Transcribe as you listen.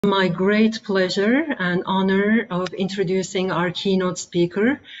My great pleasure and honor of introducing our keynote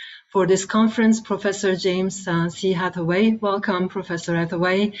speaker for this conference, Professor James C. Hathaway. Welcome, Professor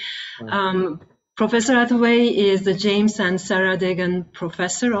Hathaway. Professor Hathaway is the James and Sarah Degan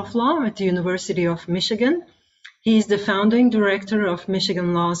Professor of Law at the University of Michigan. He is the founding director of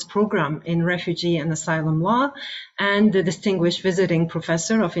Michigan Law's program in Refugee and Asylum Law and the distinguished visiting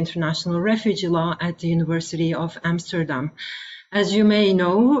professor of international refugee law at the University of Amsterdam. As you may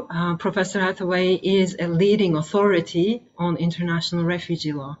know, Professor Hathaway is a leading authority on international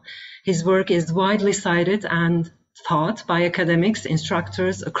refugee law. His work is widely cited and taught by academics,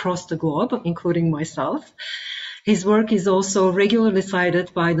 instructors across the globe, including myself. His work is also regularly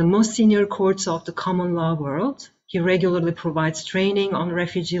cited by the most senior courts of the common law world. He regularly provides training on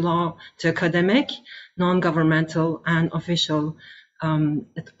refugee law to academic, non-governmental, and official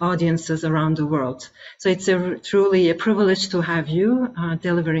audiences around the world. So it's truly a privilege to have you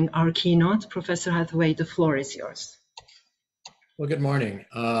delivering our keynote. Professor Hathaway, the floor is yours. Well, good morning.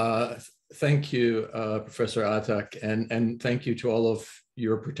 Thank you, Professor Atak, and thank you to all of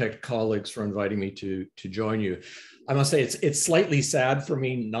your PROTECT colleagues for inviting me to join you. I must say it's slightly sad for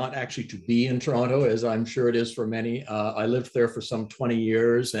me not actually to be in Toronto, as I'm sure it is for many. I lived there for some 20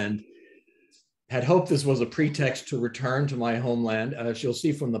 years and had hoped this was a pretext to return to my homeland. As you'll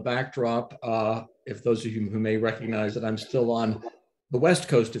see from the backdrop, if those of you who may recognize that I'm still on the west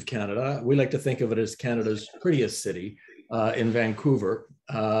coast of Canada, we like to think of it as Canada's prettiest city in Vancouver.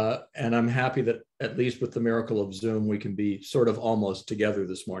 And I'm happy that at least with the miracle of Zoom, we can be sort of almost together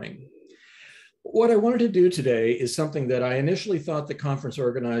this morning. What I wanted to do today is something that I initially thought the conference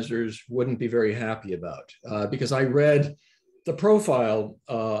organizers wouldn't be very happy about, because I read the profile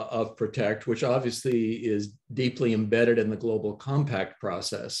of PROTECT, which obviously is deeply embedded in the global compact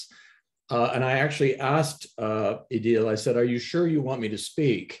process. And I actually asked Idil, I said, are you sure you want me to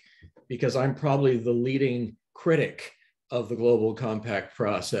speak? Because I'm probably the leading critic of the global compact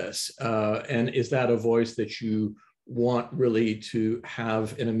process. And is that a voice that you want really to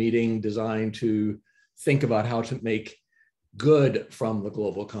have in a meeting designed to think about how to make good from the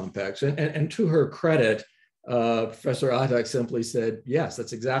global compacts? And to her credit, Professor Atak simply said, yes,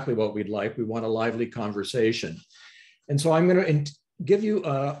 that's exactly what we'd like. We want a lively conversation. And so I'm going to give you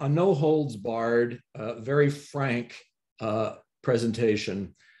a no holds barred, very frank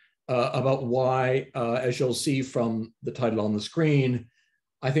presentation about why, as you'll see from the title on the screen,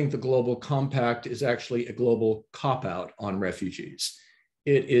 I think the global compact is actually a global cop-out on refugees.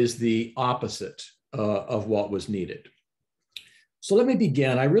 It is the opposite of what was needed. So let me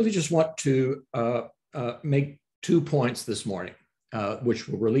begin. I really just want to make 2 points this morning, which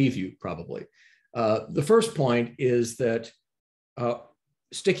will relieve you probably. The first point is that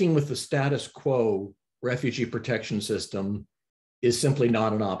sticking with the status quo refugee protection system is simply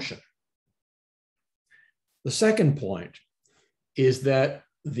not an option. The second point is that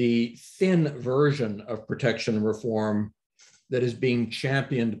the thin version of protection reform that is being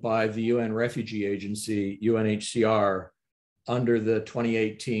championed by the UN Refugee Agency, UNHCR, under the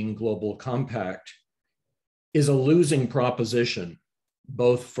 2018 Global Compact is a losing proposition,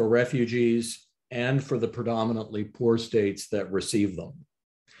 both for refugees and for the predominantly poor states that receive them.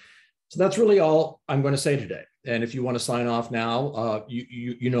 So that's really all I'm going to say today. And if you want to sign off now,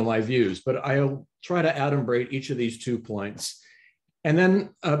 you know my views, but I'll try to adumbrate each of these 2 points. And then,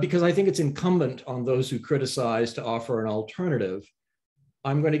 because I think it's incumbent on those who criticize to offer an alternative,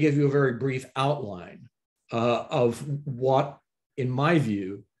 I'm going to give you a very brief outline of what, in my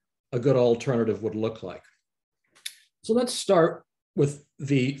view, a good alternative would look like. So let's start with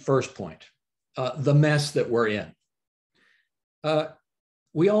the first point, the mess that we're in.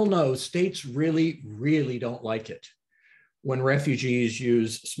 We all know states really, really don't like it when refugees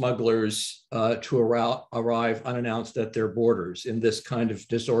use smugglers to arrive unannounced at their borders in this kind of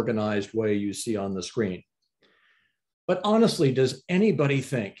disorganized way you see on the screen. But honestly, does anybody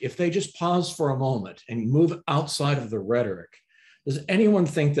think, if they just pause for a moment and move outside of the rhetoric, does anyone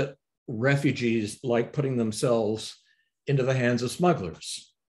think that refugees like putting themselves into the hands of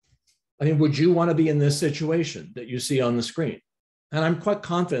smugglers? I mean, would you want to be in this situation that you see on the screen? And I'm quite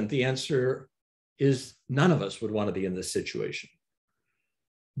confident the answer is none of us would want to be in this situation.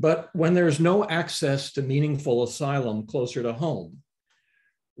 But when there's no access to meaningful asylum closer to home,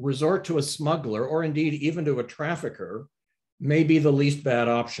 resort to a smuggler, or indeed even to a trafficker, may be the least bad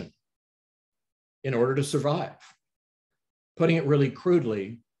option in order to survive. Putting it really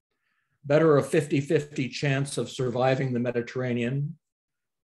crudely, better a 50-50 chance of surviving the Mediterranean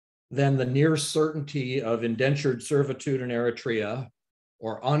than the near certainty of indentured servitude in Eritrea,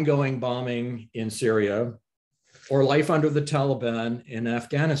 or ongoing bombing in Syria, or life under the Taliban in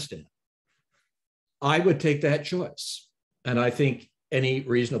Afghanistan. I would take that choice, and I think any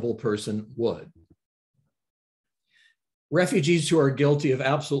reasonable person would. Refugees who are guilty of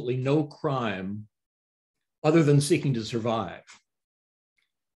absolutely no crime other than seeking to survive,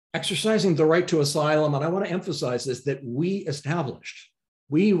 exercising the right to asylum, and I want to emphasize this, that we established.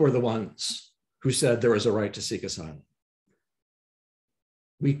 We were the ones who said there was a right to seek asylum.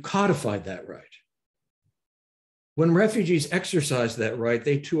 We codified that right. When refugees exercise that right,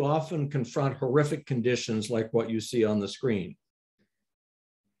 they too often confront horrific conditions like what you see on the screen.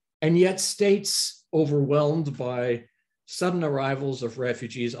 And yet states overwhelmed by sudden arrivals of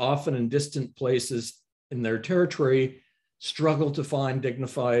refugees, often in distant places in their territory, struggle to find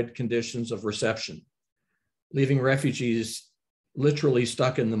dignified conditions of reception, leaving refugees literally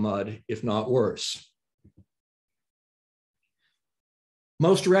stuck in the mud, if not worse.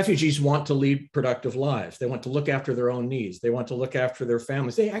 Most refugees want to lead productive lives. They want to look after their own needs. They want to look after their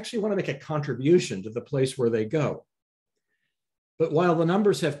families. They actually want to make a contribution to the place where they go. But while the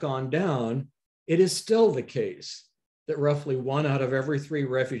numbers have gone down, it is still the case that roughly 1 out of every 3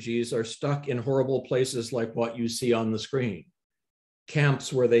 refugees are stuck in horrible places like what you see on the screen,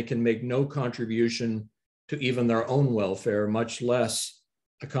 camps where they can make no contribution to even their own welfare, much less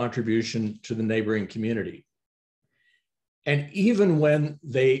a contribution to the neighboring community. And even when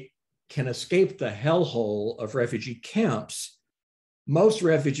they can escape the hellhole of refugee camps, most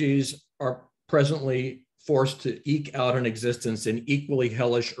refugees are presently forced to eke out an existence in equally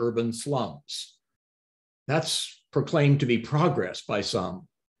hellish urban slums. That's proclaimed to be progress by some.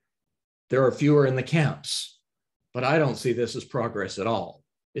 There are fewer in the camps, but I don't see this as progress at all.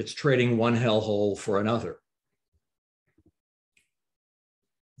 It's trading one hellhole for another.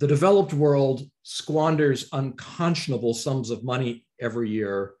 The developed world squanders unconscionable sums of money every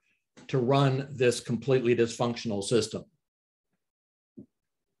year to run this completely dysfunctional system.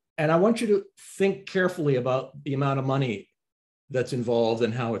 And I want you to think carefully about the amount of money that's involved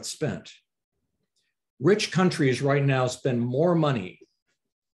and how it's spent. Rich countries right now spend more money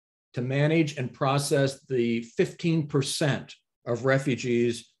to manage and process the 15% of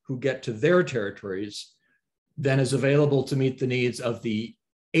refugees who get to their territories than is available to meet the needs of the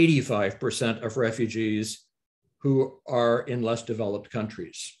 85% of refugees who are in less developed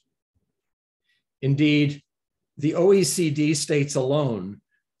countries. Indeed, the OECD states alone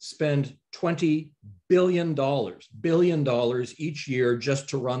spend $20 billion each year just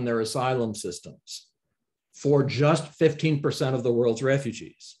to run their asylum systems for just 15% of the world's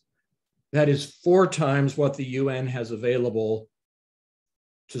refugees. That is 4 times what the UN has available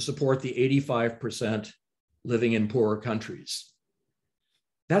to support the 85% living in poorer countries.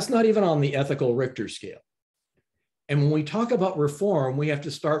 That's not even on the ethical Richter scale. And when we talk about reform, we have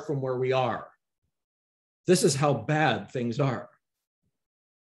to start from where we are. This is how bad things are.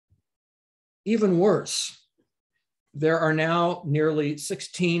 Even worse, there are now nearly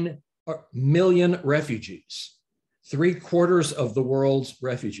 16 million refugees, 3/4 of the world's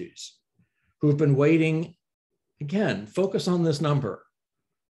refugees, who've been waiting, again, focus on this number,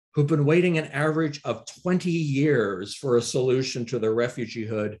 who've been waiting an average of 20 years for a solution to their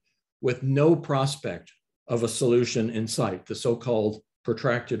refugeehood with no prospect of a solution in sight, the so-called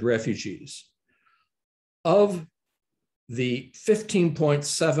protracted refugees. Of the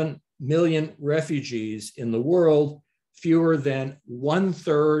 15.7 million refugees in the world, fewer than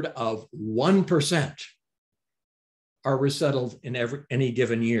 1/3 of 1% are resettled in any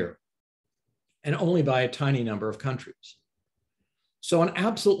given year, and only by a tiny number of countries. So an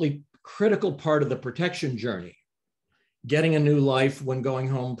absolutely critical part of the protection journey, getting a new life when going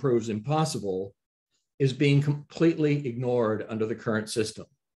home proves impossible, is being completely ignored under the current system.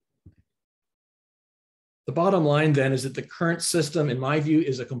 The bottom line then is that the current system, in my view,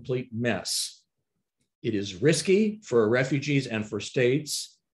 is a complete mess. It is risky for refugees and for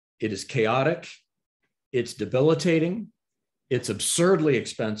states. It is chaotic. It's debilitating. It's absurdly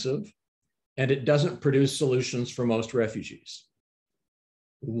expensive. And it doesn't produce solutions for most refugees.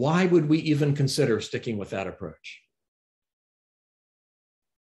 Why would we even consider sticking with that approach?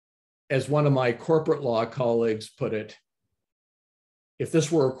 As one of my corporate law colleagues put it, if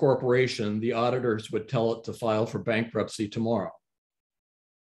this were a corporation, the auditors would tell it to file for bankruptcy tomorrow.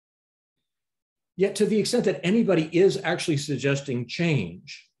 Yet to the extent that anybody is actually suggesting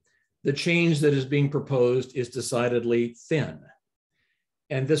change, the change that is being proposed is decidedly thin.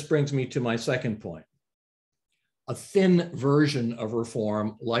 And this brings me to my second point. A thin version of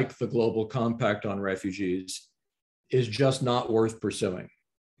reform, like the Global Compact on Refugees, is just not worth pursuing.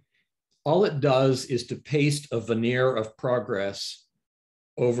 All it does is to paste a veneer of progress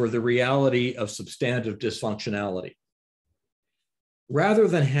over the reality of substantive dysfunctionality. Rather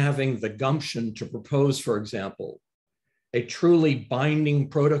than having the gumption to propose, for example, a truly binding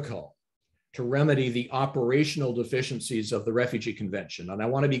protocol to remedy the operational deficiencies of the Refugee Convention, and I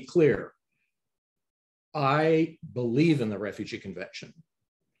want to be clear, I believe in the Refugee Convention.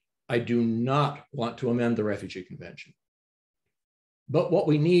 I do not want to amend the Refugee Convention. But what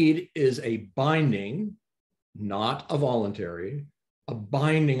we need is a binding, not a voluntary, a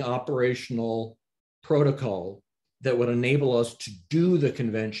binding operational protocol that would enable us to do the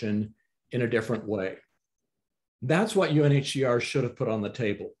convention in a different way. That's what UNHCR should have put on the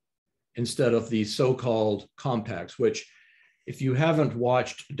table instead of the so-called compacts, which, if you haven't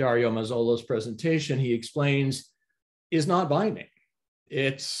watched Dario Mazzola's presentation, he explains is not binding.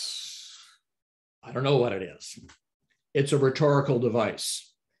 It's, I don't know what it is. It's a rhetorical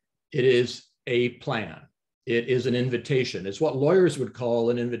device. It is a plan. It is an invitation. It's what lawyers would call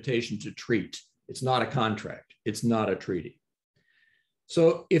an invitation to treat. It's not a contract. It's not a treaty.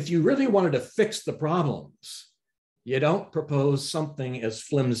 So if you really wanted to fix the problems, you don't propose something as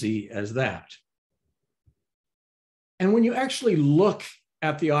flimsy as that. And when you actually look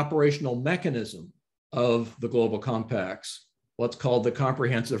at the operational mechanism of the global compacts, what's called the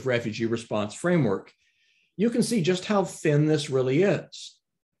Comprehensive Refugee Response Framework, you can see just how thin this really is.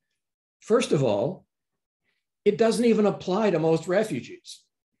 First of all, it doesn't even apply to most refugees.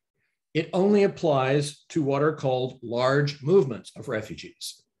 It only applies to what are called large movements of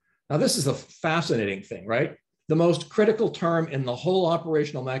refugees. Now, this is a fascinating thing, right? The most critical term in the whole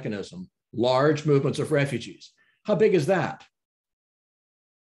operational mechanism, large movements of refugees. How big is that?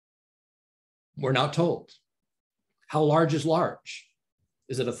 We're not told. How large is large?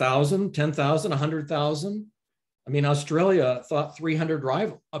 Is it 1,000, 10,000, 100,000? I mean, Australia thought 300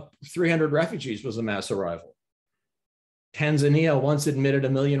 refugees was a mass arrival. Tanzania once admitted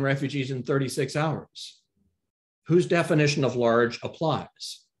 1 million refugees in 36 hours. Whose definition of large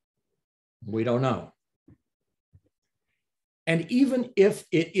applies? We don't know. And even if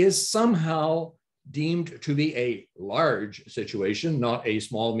it is somehow deemed to be a large situation, not a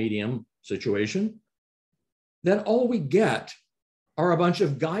small, medium situation, then all we get are a bunch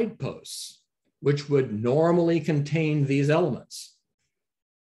of guideposts, which would normally contain these elements.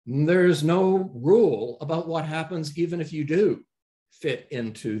 There's no rule about what happens even if you do fit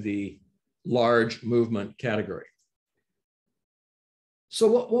into the large movement category. So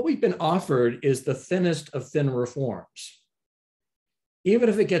what we've been offered is the thinnest of thin reforms. Even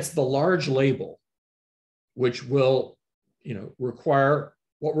if it gets the large label, which will require,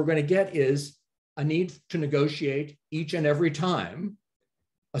 what we're going to get is a need to negotiate each and every time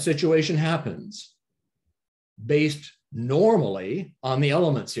a situation happens based normally on the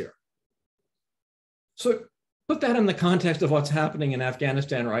elements here. So put that in the context of what's happening in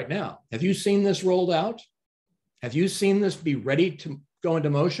Afghanistan right now. Have you seen this rolled out? Have you seen this be ready to go into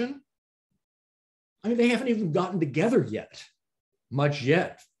motion? I mean, they haven't even gotten together yet,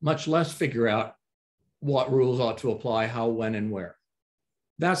 much less figure out what rules ought to apply, how, when, and where.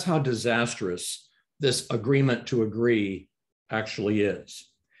 That's how disastrous this agreement to agree actually is.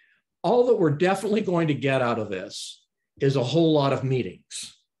 All that we're definitely going to get out of this is a whole lot of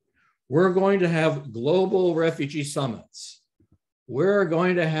meetings. We're going to have global refugee summits. We're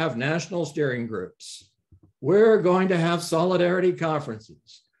going to have national steering groups. We're going to have solidarity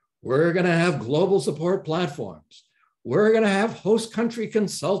conferences. We're going to have global support platforms. We're going to have host country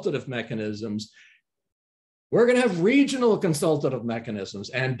consultative mechanisms. We're going to have regional consultative mechanisms.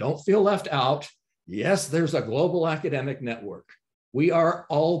 And don't feel left out. Yes, there's a global academic network. We are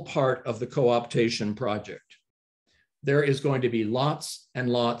all part of the co-optation project. There is going to be lots and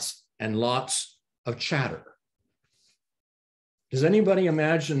lots and lots of chatter. Does anybody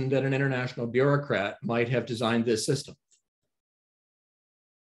imagine that an international bureaucrat might have designed this system?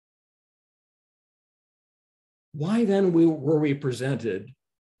 Why then were we presented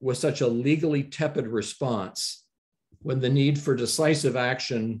with such a legally tepid response when the need for decisive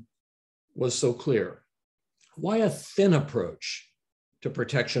action was so clear? Why a thin approach to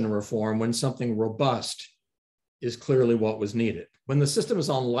protection and reform when something robust is clearly what was needed? When the system is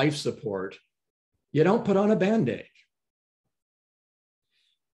on life support, you don't put on a Band-Aid.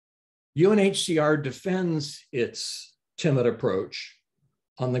 UNHCR defends its timid approach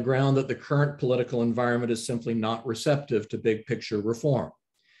on the ground that the current political environment is simply not receptive to big picture reform.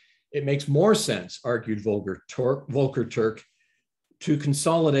 It makes more sense, argued Volker Turk, to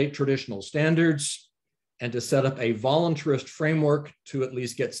consolidate traditional standards and to set up a voluntarist framework to at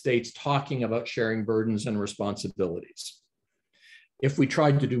least get states talking about sharing burdens and responsibilities. If we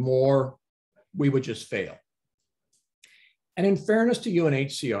tried to do more, we would just fail. And in fairness to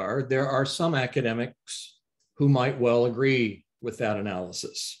UNHCR, there are some academics who might well agree with that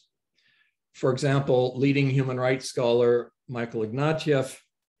analysis. For example, leading human rights scholar Michael Ignatieff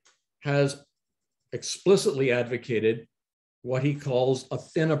has explicitly advocated what he calls a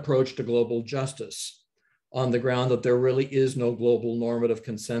thin approach to global justice, on the ground that there really is no global normative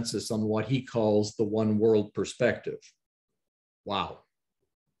consensus on what he calls the one world perspective. Wow.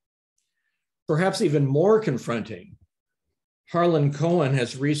 Perhaps even more confronting, Harlan Cohen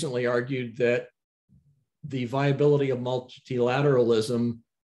has recently argued that the viability of multilateralism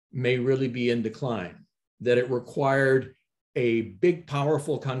may really be in decline, that it required a big,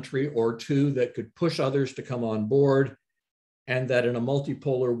 powerful country or two that could push others to come on board, and that in a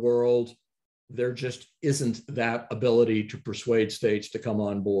multipolar world, there just isn't that ability to persuade states to come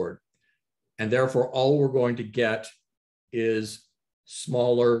on board. And therefore, all we're going to get is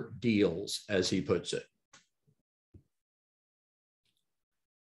smaller deals, as he puts it.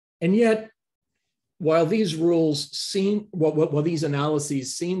 And yet, while these rules seem, while these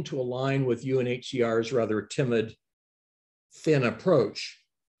analyses seem to align with UNHCR's rather timid, thin approach,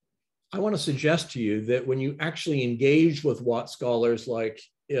 I want to suggest to you that when you actually engage with what scholars like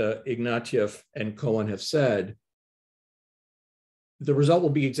Ignatieff and Cohen have said, the result will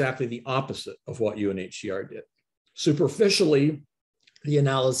be exactly the opposite of what UNHCR did. Superficially, the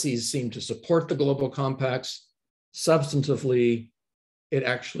analyses seem to support the global compacts. Substantively, it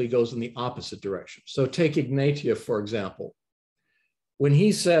actually goes in the opposite direction. So take Ignatieff, for example. When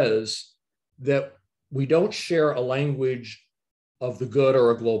he says that we don't share a language of the good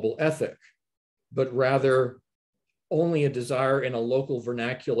or a global ethic, but rather only a desire in a local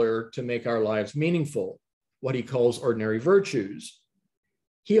vernacular to make our lives meaningful, what he calls ordinary virtues,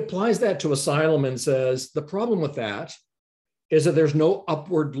 he applies that to asylum and says, the problem with that is that there's no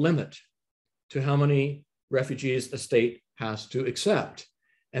upward limit to how many refugees a state has to accept.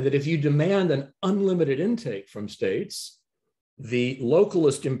 And that if you demand an unlimited intake from states, the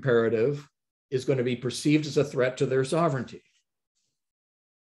localist imperative is going to be perceived as a threat to their sovereignty.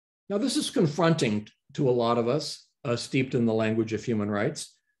 Now, this is confronting to a lot of us, steeped in the language of human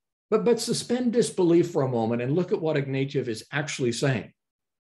rights, but suspend disbelief for a moment and look at what Ignatieff is actually saying.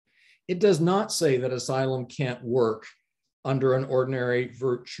 It does not say that asylum can't work under an ordinary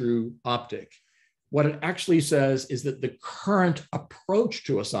virtue optic. What it actually says is that the current approach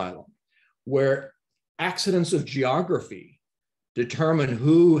to asylum, where accidents of geography determine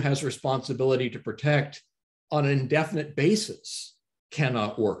who has responsibility to protect on an indefinite basis,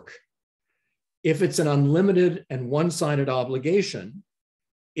 cannot work. If it's an unlimited and one-sided obligation,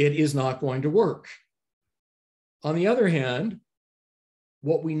 it is not going to work. On the other hand,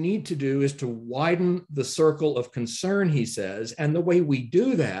 what we need to do is to widen the circle of concern, he says, and the way we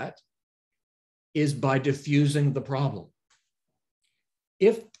do that is by diffusing the problem.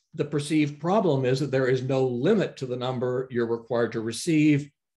 If the perceived problem is that there is no limit to the number you're required to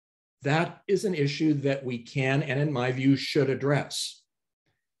receive, that is an issue that we can, and in my view, should address.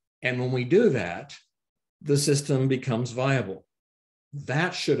 And when we do that, the system becomes viable.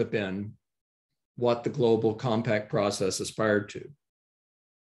 That should have been what the global compact process aspired to.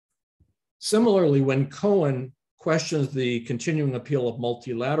 Similarly, when Cohen questions the continuing appeal of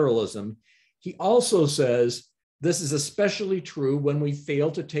multilateralism, he also says this is especially true when we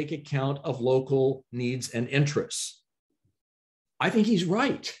fail to take account of local needs and interests. I think he's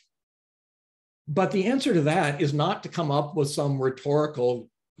right. But the answer to that is not to come up with some rhetorical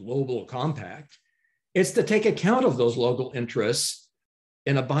global compact. It's to take account of those local interests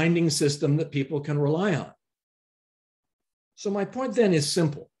in a binding system that people can rely on. So my point then is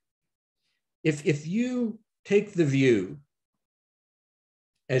simple. If you take the view,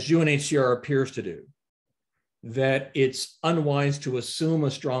 as UNHCR appears to do, that it's unwise to assume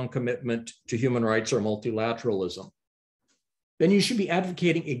a strong commitment to human rights or multilateralism, then you should be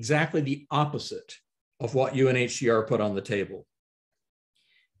advocating exactly the opposite of what UNHCR put on the table.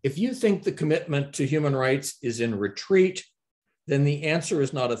 If you think the commitment to human rights is in retreat, then the answer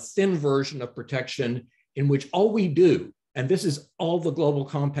is not a thin version of protection in which all we do, and this is all the global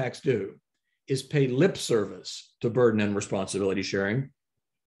compacts do, is pay lip service to burden and responsibility sharing.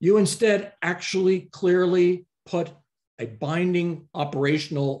 You instead actually clearly put a binding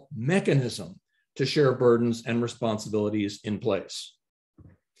operational mechanism to share burdens and responsibilities in place.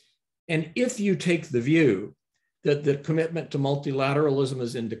 And if you take the view that the commitment to multilateralism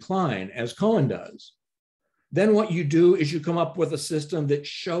is in decline, as Cohen does, then what you do is you come up with a system that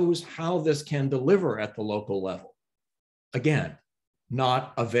shows how this can deliver at the local level. Again,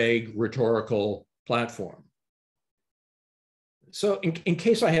 not a vague rhetorical platform. So in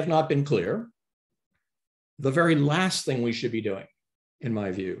case I have not been clear, the very last thing we should be doing, in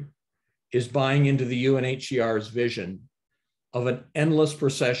my view, is buying into the UNHCR's vision of an endless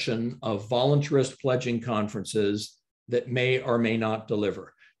procession of voluntarist pledging conferences that may or may not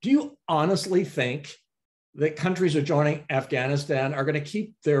deliver. Do you honestly think that countries are joining Afghanistan are going to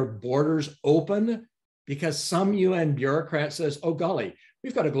keep their borders open because some UN bureaucrat says, oh golly,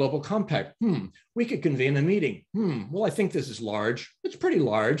 we've got a global compact. We could convene a meeting. Well, I think this is large. It's pretty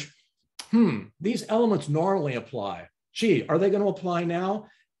large. These elements normally apply. Gee, are they going to apply now?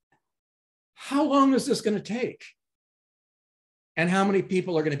 How long is this going to take? And how many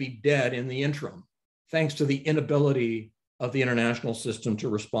people are going to be dead in the interim, thanks to the inability of the international system to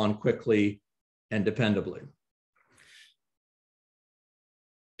respond quickly and dependably?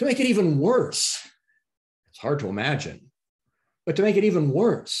 To make it even worse, it's hard to imagine, but to make it even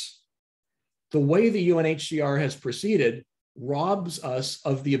worse, the way the UNHCR has proceeded robs us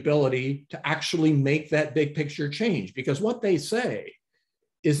of the ability to actually make that big picture change. Because what they say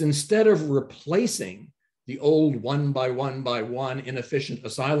is, instead of replacing the old one by one inefficient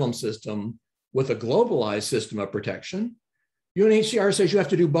asylum system with a globalized system of protection, UNHCR says you have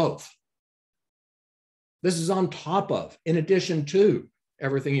to do both. This is on top of, in addition to,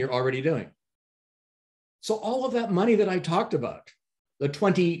 everything you're already doing. So all of that money that I talked about, the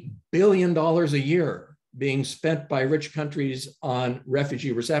 $20 billion a year being spent by rich countries on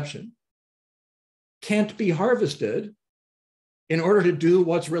refugee reception, can't be harvested in order to do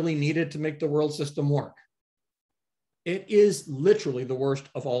what's really needed to make the world system work. It is literally the worst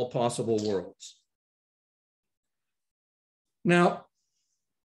of all possible worlds. Now,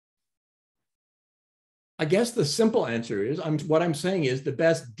 I guess the simple answer is, what I'm saying is the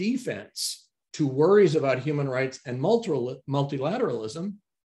best defense to worries about human rights and multilateralism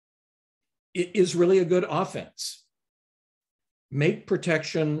is really a good offense. Make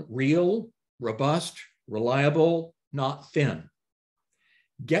protection real, robust, reliable, not thin.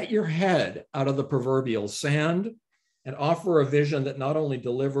 Get your head out of the proverbial sand and offer a vision that not only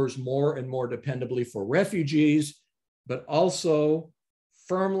delivers more and more dependably for refugees, but also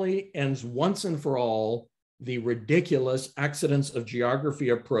firmly ends once and for all the ridiculous accidents of geography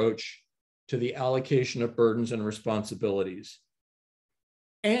approach to the allocation of burdens and responsibilities,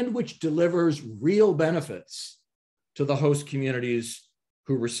 and which delivers real benefits to the host communities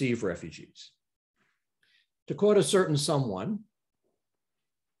who receive refugees. To quote a certain someone,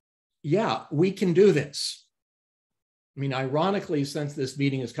 yeah, we can do this. I mean, ironically, since this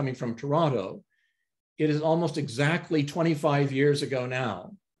meeting is coming from Toronto, it is almost exactly 25 years ago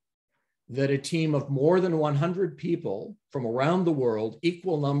now that a team of more than 100 people from around the world,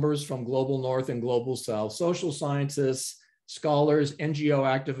 equal numbers from global north and global south, social scientists, scholars, NGO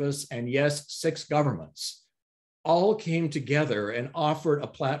activists, and yes, 6 governments, all came together and offered a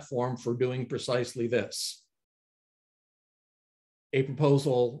platform for doing precisely this. A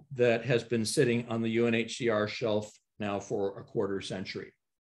proposal that has been sitting on the UNHCR shelf now for a quarter century.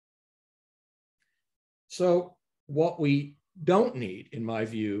 So what we don't need, in my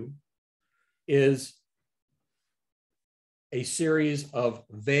view, is a series of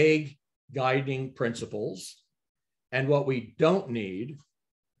vague guiding principles. And what we don't need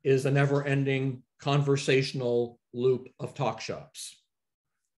is a never-ending conversational loop of talk shops.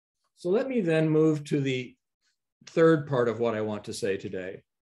 So let me then move to the third part of what I want to say today.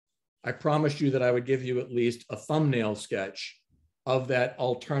 I promised you that I would give you at least a thumbnail sketch of that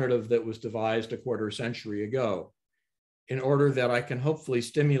alternative that was devised a quarter century ago, in order that I can hopefully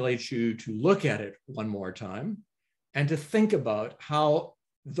stimulate you to look at it one more time and to think about how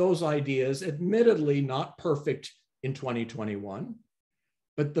those ideas, admittedly not perfect in 2021,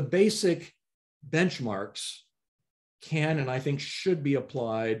 but the basic benchmarks can and I think should be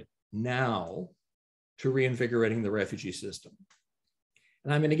applied now to reinvigorating the refugee system.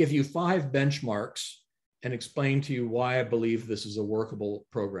 And I'm going to give you 5 benchmarks and explain to you why I believe this is a workable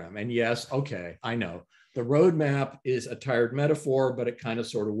program. And yes, okay, I know. The roadmap is a tired metaphor, but it kind of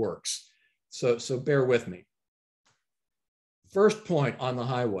sort of works. So bear with me. First point on the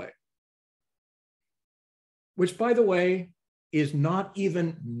highway, which by the way, is not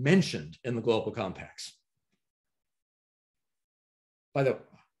even mentioned in the global compacts. By the way,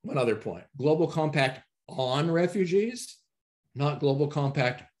 one other point, global compact on refugees, not global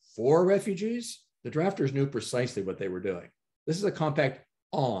compact for refugees. The drafters knew precisely what they were doing. This is a compact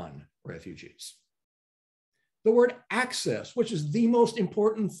on refugees. The word access, which is the most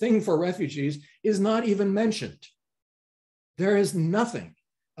important thing for refugees, is not even mentioned. There is nothing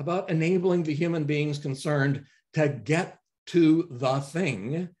about enabling the human beings concerned to get to the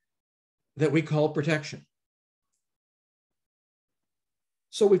thing that we call protection.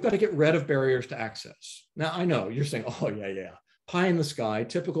 So we've got to get rid of barriers to access. Now, I know you're saying, oh, yeah, pie in the sky,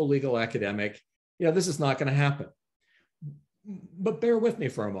 typical legal academic. Yeah, this is not going to happen. But bear with me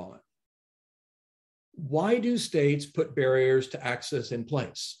for a moment. Why do states put barriers to access in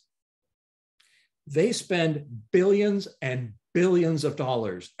place? They spend billions and billions of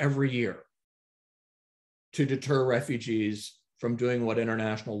dollars every year to deter refugees from doing what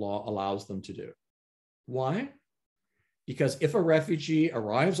international law allows them to do. Why? Because if a refugee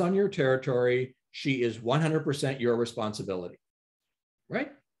arrives on your territory, she is 100% your responsibility,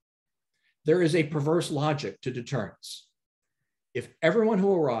 right? There is a perverse logic to deterrence. If everyone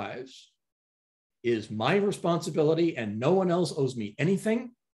who arrives is my responsibility and no one else owes me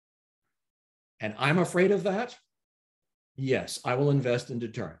anything, and I'm afraid of that, yes, I will invest in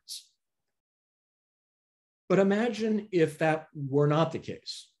deterrence. But imagine if that were not the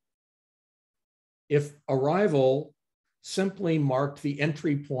case. If arrival simply marked the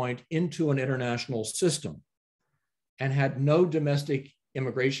entry point into an international system and had no domestic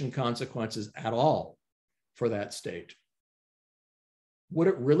immigration consequences at all for that state, would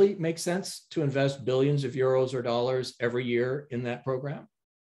it really make sense to invest billions of euros or dollars every year in that program?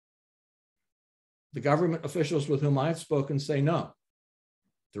 The government officials with whom I've spoken say no.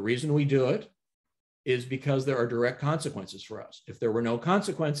 The reason we do it is because there are direct consequences for us. If there were no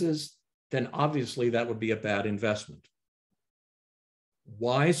consequences, then obviously that would be a bad investment.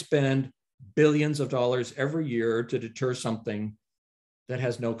 Why spend billions of dollars every year to deter something that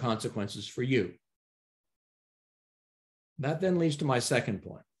has no consequences for you? That then leads to my second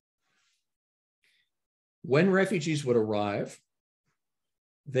point. When refugees would arrive,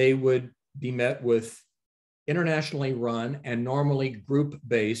 they would be met with internationally run and normally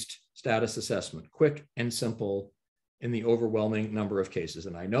group-based status assessment, quick and simple in the overwhelming number of cases.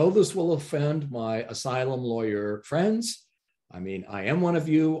 And I know this will offend my asylum lawyer friends. I mean, I am one of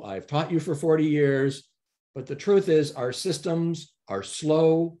you. I've taught you for 40 years. But the truth is our systems are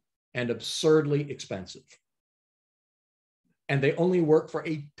slow and absurdly expensive. And they only work for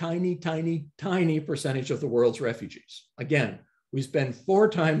a tiny, tiny, tiny percentage of the world's refugees. Again, we spend 4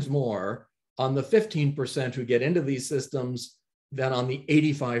 times more on the 15% who get into these systems than on the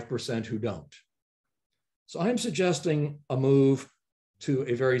 85% who don't. So I'm suggesting a move to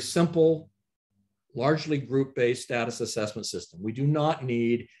a very simple, largely group-based status assessment system. We do not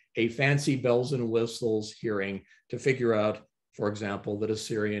need a fancy bells and whistles hearing to figure out, for example, that a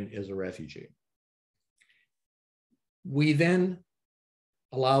Syrian is a refugee. We then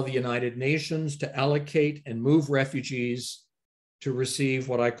allow the United Nations to allocate and move refugees to receive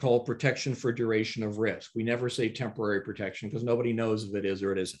what I call protection for duration of risk. We never say temporary protection because nobody knows if it is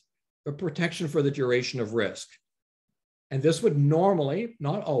or it isn't, but protection for the duration of risk. And this would normally,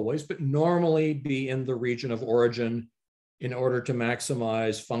 not always, but normally be in the region of origin in order to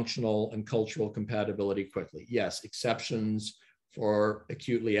maximize functional and cultural compatibility quickly. Yes, exceptions for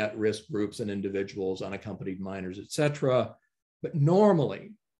acutely at-risk groups and individuals, unaccompanied minors, et cetera. But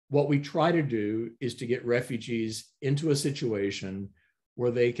normally, what we try to do is to get refugees into a situation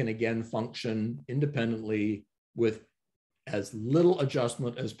where they can again function independently with as little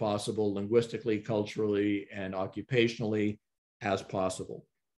adjustment as possible, linguistically, culturally, and occupationally as possible.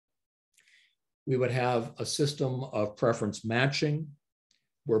 We would have a system of preference matching,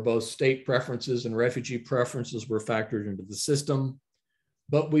 where both state preferences and refugee preferences were factored into the system,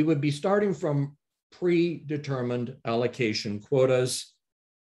 but we would be starting from predetermined allocation quotas,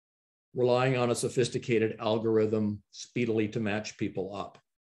 relying on a sophisticated algorithm speedily to match people up.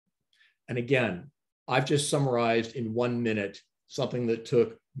 And again, I've just summarized in 1 minute something that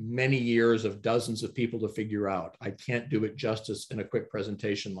took many years of dozens of people to figure out. I can't do it justice in a quick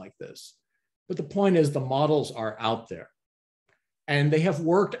presentation like this. But the point is the models are out there and they have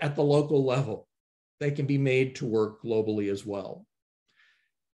worked at the local level. They can be made to work globally as well.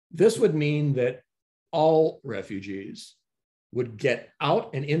 This would mean that all refugees would get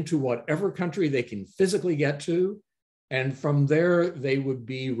out and into whatever country they can physically get to. And from there, they would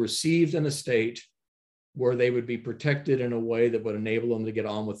be received in a state where they would be protected in a way that would enable them to get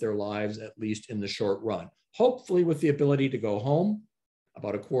on with their lives, at least in the short run. Hopefully with the ability to go home.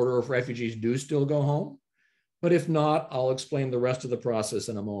 About a quarter of refugees do still go home. But if not, I'll explain the rest of the process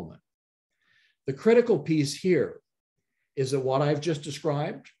in a moment. The critical piece here is that what I've just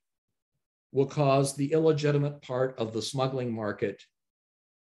described will cause the illegitimate part of the smuggling market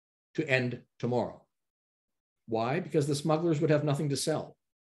to end tomorrow. Why? Because the smugglers would have nothing to sell.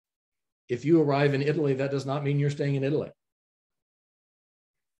 If you arrive in Italy, that does not mean you're staying in Italy.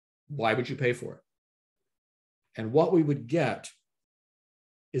 Why would you pay for it? And what we would get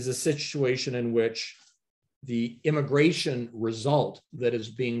is a situation in which the immigration result that is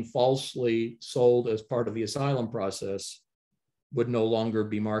being falsely sold as part of the asylum process would no longer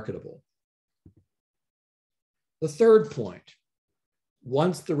be marketable. The third point,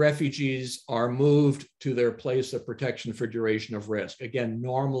 once the refugees are moved to their place of protection for duration of risk, again,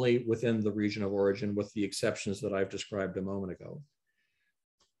 normally within the region of origin with the exceptions that I've described a moment ago,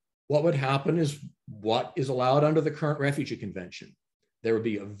 what would happen is what is allowed under the current Refugee Convention. There would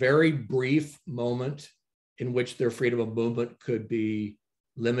be a very brief moment in which their freedom of movement could be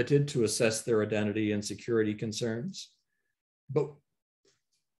limited to assess their identity and security concerns. But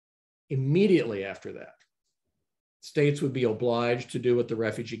immediately after that, states would be obliged to do what the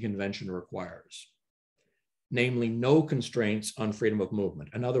Refugee Convention requires, namely no constraints on freedom of movement.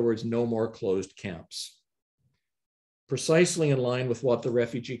 In other words, no more closed camps. Precisely in line with what the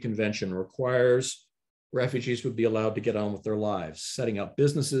Refugee Convention requires, refugees would be allowed to get on with their lives, setting up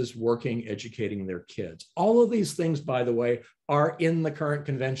businesses, working, educating their kids. All of these things, by the way, are in the current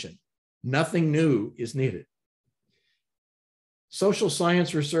convention. Nothing new is needed. Social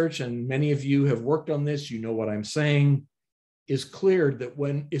science research, and many of you have worked on this, you know what I'm saying, is clear that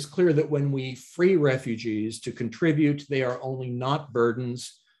when we free refugees to contribute, they are only not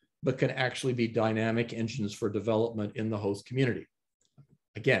burdens, but can actually be dynamic engines for development in the host community.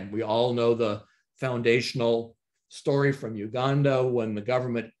 Again, we all know the foundational story from Uganda when the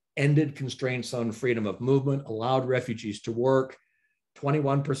government ended constraints on freedom of movement, allowed refugees to work.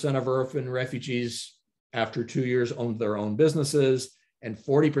 21% of orphan refugees after 2 years owned their own businesses, and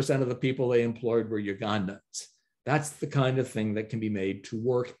 40% of the people they employed were Ugandans. That's the kind of thing that can be made to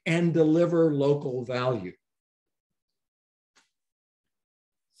work and deliver local value.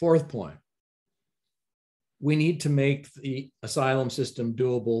 Fourth point, we need to make the asylum system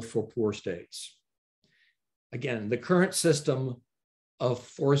doable for poor states. Again, the current system of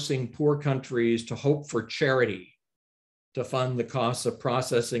forcing poor countries to hope for charity to fund the costs of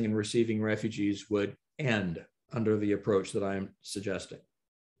processing and receiving refugees would end under the approach that I'm suggesting.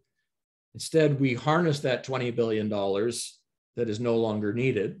 Instead, we harness that $20 billion that is no longer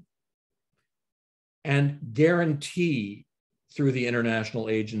needed and guarantee through the international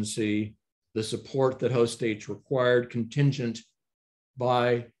agency the support that host states required, contingent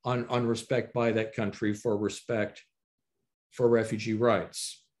on respect by that country for respect for refugee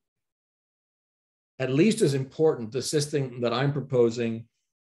rights. At least as important, the system that I'm proposing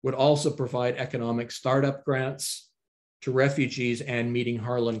would also provide economic startup grants to refugees and, meeting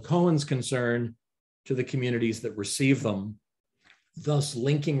Harlan Cohen's concern, to the communities that receive them, thus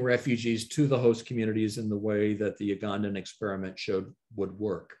linking refugees to the host communities in the way that the Ugandan experiment showed would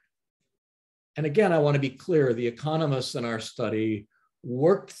work. And again, I want to be clear, the economists in our study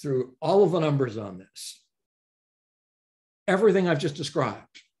worked through all of the numbers on this. Everything I've just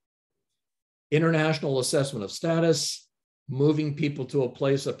described. International assessment of status, moving people to a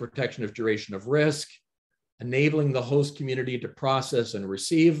place of protection of duration of risk, enabling the host community to process and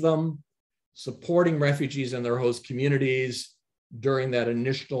receive them, supporting refugees in their host communities during that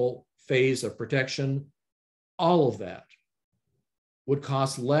initial phase of protection. All of that would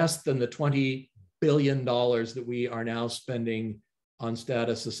cost less than the $20 billion that we are now spending on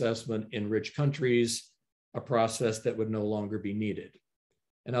status assessment in rich countries, a process that would no longer be needed.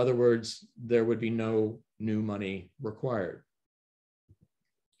 In other words, there would be no new money required.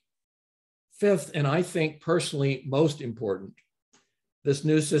 Fifth, and I think personally most important, this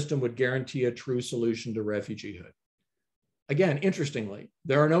new system would guarantee a true solution to refugeehood. Again, interestingly,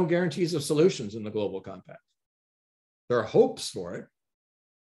 there are no guarantees of solutions in the Global Compact. There are hopes for it,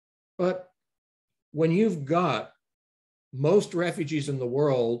 but when you've got most refugees in the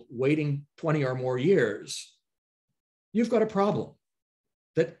world waiting 20 or more years, you've got a problem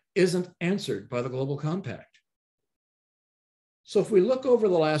that isn't answered by the Global Compact. So if we look over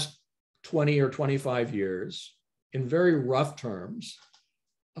the last 20 or 25 years, in very rough terms,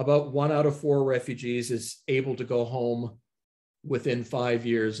 about 1 out of 4 refugees is able to go home within 5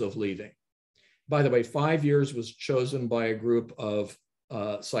 years of leaving. By the way, 5 years was chosen by a group of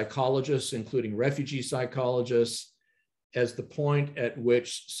psychologists, including refugee psychologists, as the point at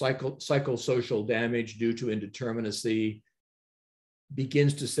which psychosocial damage due to indeterminacy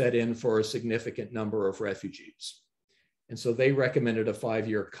begins to set in for a significant number of refugees. And so they recommended a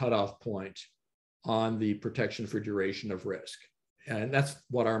 5-year cutoff point on the protection for duration of risk. And that's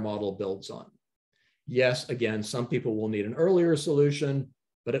what our model builds on. Yes, again, some people will need an earlier solution,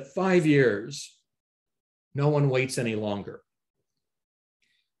 but at 5 years, no one waits any longer.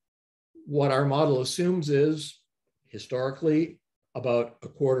 What our model assumes is, historically, about a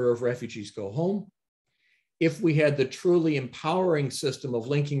quarter of refugees go home. if we had the truly empowering system of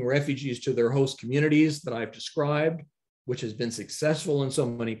linking refugees to their host communities that I've described, which has been successful in so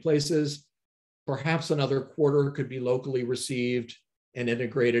many places, perhaps another quarter could be locally received and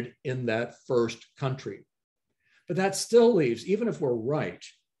integrated in that first country. But that still leaves, even if we're right,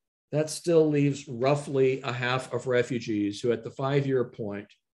 that still leaves roughly a half of refugees who at the 5-year point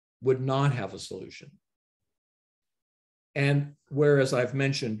would not have a solution. And whereas I've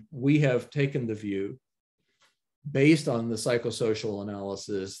mentioned, we have taken the view based on the psychosocial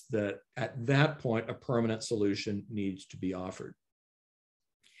analysis that at that point, a permanent solution needs to be offered.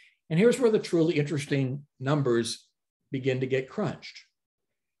 And here's where the truly interesting numbers begin to get crunched.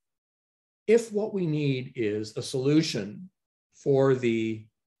 If what we need is a solution for the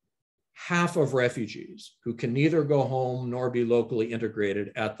half of refugees who can neither go home nor be locally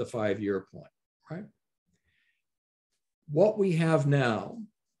integrated at the 5-year point, right? What we have now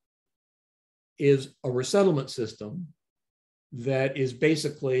is a resettlement system that is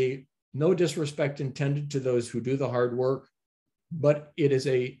basically no disrespect intended to those who do the hard work, but it is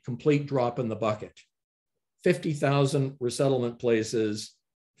a complete drop in the bucket. 50,000 resettlement places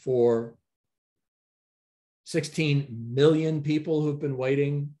for 16 million people who've been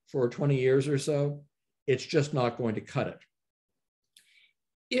waiting for 20 years or so, it's just not going to cut it.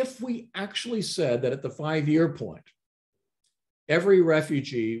 If we actually said that at the 5-year point, every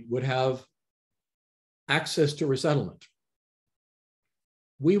refugee would have access to resettlement,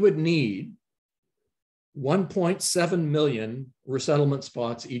 we would need 1.7 million resettlement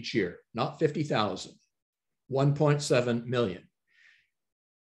spots each year, not 50,000, 1.7 million.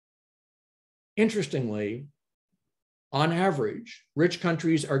 Interestingly, on average, rich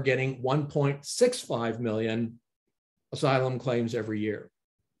countries are getting 1.65 million asylum claims every year,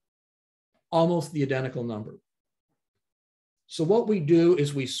 almost the identical number. So what we do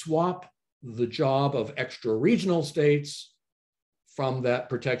is we swap the job of extra-regional states from that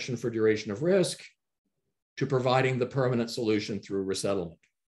protection for duration of risk to providing the permanent solution through resettlement.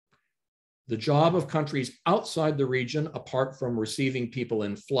 The job of countries outside the region, apart from receiving people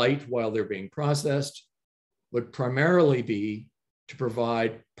in flight while they're being processed, would primarily be to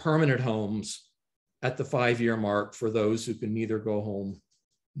provide permanent homes at the 5-year mark for those who can neither go home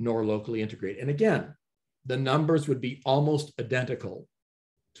nor locally integrate. And again, the numbers would be almost identical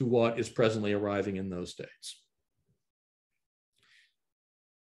to what is presently arriving in those states.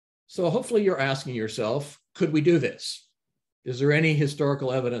 So hopefully you're asking yourself, could we do this? Is there any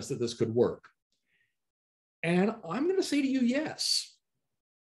historical evidence that this could work? And I'm going to say to you, yes.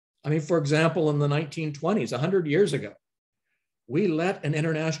 I mean, for example, in the 1920s, 100 years ago, we let an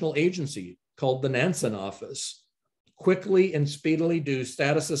international agency called the Nansen Office quickly and speedily do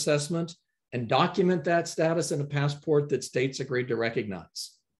status assessment and document that status in a passport that states agreed to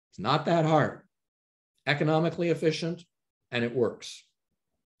recognize. It's not that hard, economically efficient, and it works.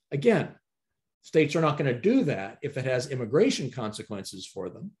 Again, states are not going to do that if it has immigration consequences for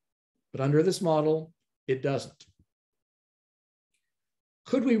them, but under this model, it doesn't.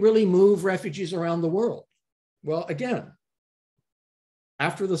 Could we really move refugees around the world? Well, again,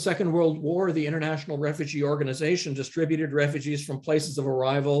 after the Second World War, the International Refugee Organization distributed refugees from places of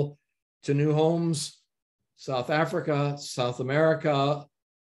arrival to new homes, South Africa, South America,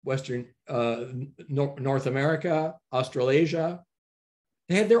 North America, Australasia.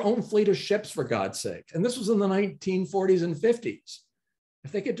 They had their own fleet of ships, for God's sake. And this was in the 1940s and 50s.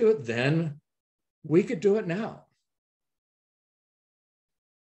 If they could do it then, we could do it now.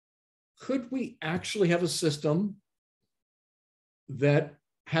 Could we actually have a system that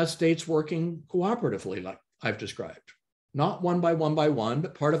has states working cooperatively like I've described? Not one by one,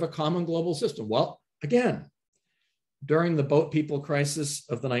 but part of a common global system. Well, again, during the boat people crisis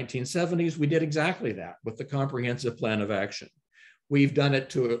of the 1970s, we did exactly that with the Comprehensive Plan of Action. We've done it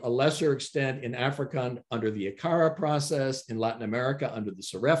to a lesser extent in Africa under the ICARA process, in Latin America under the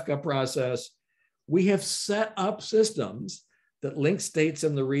SAREFCA process. We have set up systems that link states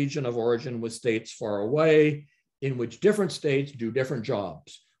in the region of origin with states far away, in which different states do different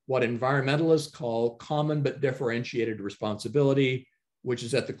jobs, what environmentalists call common but differentiated responsibility, which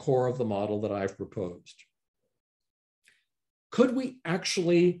is at the core of the model that I've proposed. Could we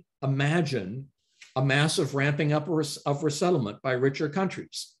actually imagine a massive ramping up of resettlement by richer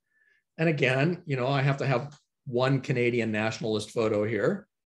countries? And again, I have to have one Canadian nationalist photo here.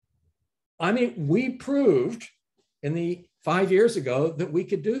 I mean, we proved in the 5 years ago that we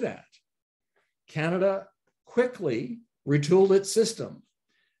could do that. Canada quickly retooled its system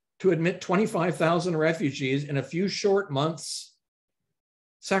to admit 25,000 refugees in a few short months,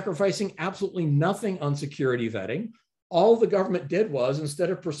 sacrificing absolutely nothing on security vetting. All the government did was, instead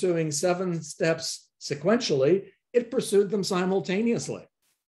of pursuing 7 steps Sequentially, it pursued them simultaneously.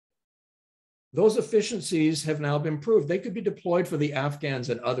 Those efficiencies have now been proved. They could be deployed for the Afghans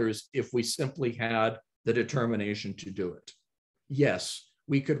and others if we simply had the determination to do it. Yes,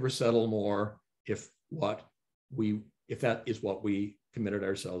 we could resettle more if that is what we committed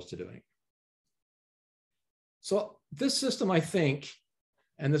ourselves to doing. So this system, I think,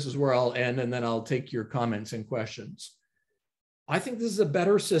 and this is where I'll end, and then I'll take your comments and questions. I think this is a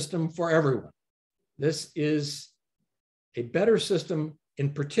better system for everyone. This is a better system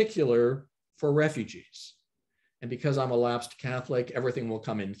in particular for refugees. And because I'm a lapsed Catholic, everything will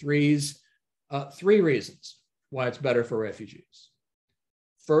come in threes. 3 reasons why it's better for refugees.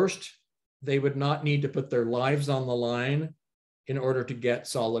 First, they would not need to put their lives on the line in order to get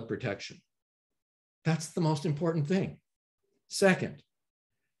solid protection. That's the most important thing. Second,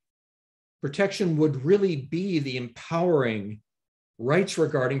 protection would really be the empowering rights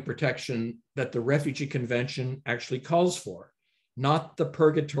regarding protection that the Refugee Convention actually calls for, not the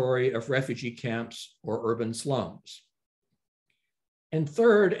purgatory of refugee camps or urban slums. And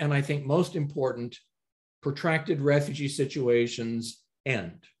third, and I think most important, protracted refugee situations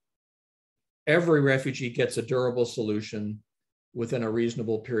end. Every refugee gets a durable solution within a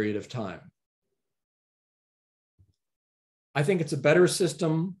reasonable period of time. I think it's a better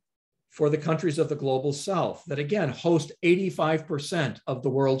system for the countries of the global south that, again, host 85% of the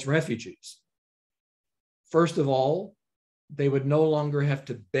world's refugees. First of all, they would no longer have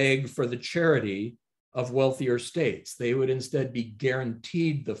to beg for the charity of wealthier states. They would instead be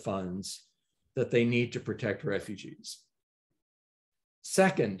guaranteed the funds that they need to protect refugees.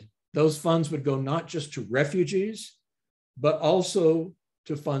 Second, those funds would go not just to refugees, but also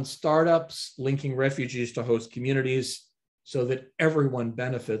to fund startups linking refugees to host communities so that everyone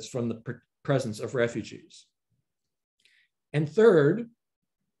benefits from the presence of refugees. And third,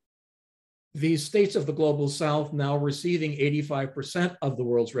 these states of the global south now receiving 85% of the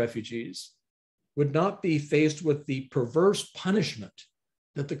world's refugees would not be faced with the perverse punishment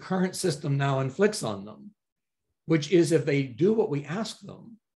that the current system now inflicts on them, which is if they do what we ask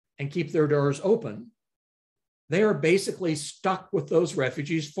them and keep their doors open, they are basically stuck with those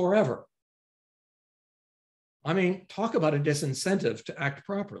refugees forever. I mean, talk about a disincentive to act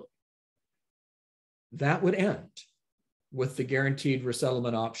properly. That would end with the guaranteed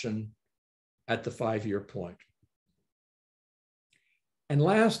resettlement option at the 5-year point. And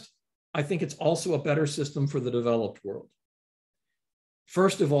last, I think it's also a better system for the developed world.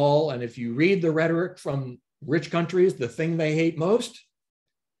 First of all, and if you read the rhetoric from rich countries, the thing they hate most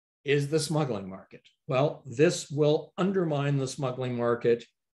is the smuggling market. Well, this will undermine the smuggling market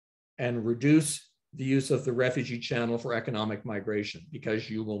and reduce the use of the refugee channel for economic migration, because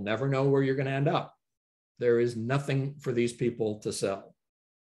you will never know where you're going to end up. There is nothing for these people to sell.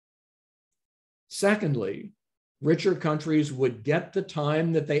 Secondly, richer countries would get the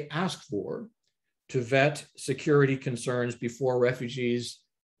time that they ask for to vet security concerns before refugees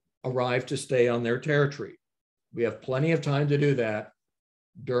arrive to stay on their territory. We have plenty of time to do that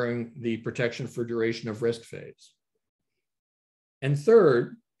during the protection for duration of risk phase. And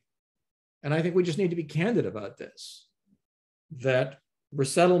third, and I think we just need to be candid about this, that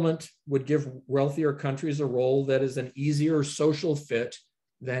resettlement would give wealthier countries a role that is an easier social fit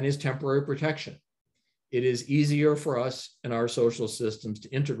than is temporary protection. It is easier for us and our social systems to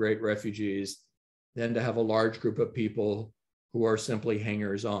integrate refugees than to have a large group of people who are simply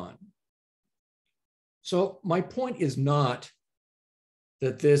hangers-on. So my point is not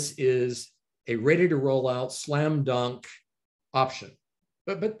that this is a ready to roll out slam dunk option,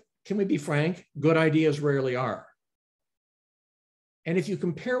 but can we be frank? Good ideas rarely are. And if you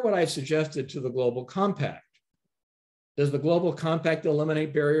compare what I've suggested to the Global Compact, does the Global Compact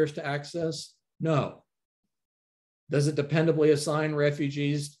eliminate barriers to access? No. Does it dependably assign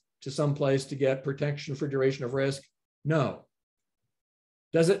refugees to some place to get protection for duration of risk? No.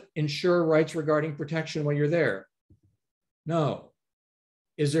 Does it ensure rights regarding protection when you're there? No.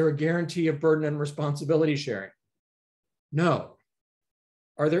 Is there a guarantee of burden and responsibility sharing? No.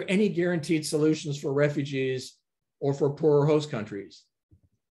 Are there any guaranteed solutions for refugees or for poorer host countries?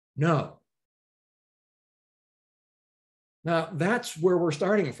 No. Now, that's where we're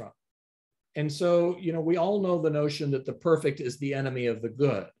starting from. And so, we all know the notion that the perfect is the enemy of the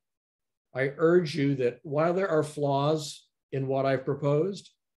good. I urge you that while there are flaws in what I've proposed,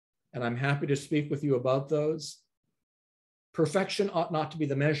 and I'm happy to speak with you about those, perfection ought not to be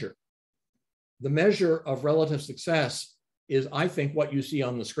the measure. The measure of relative success is, I think, what you see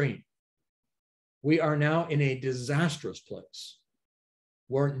on the screen. We are now in a disastrous place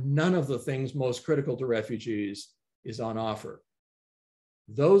where none of the things most critical to refugees is on offer.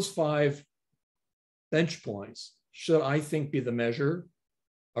 Those 5 bench points should, I think, be the measure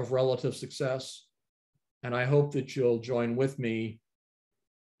of relative success. And I hope that you'll join with me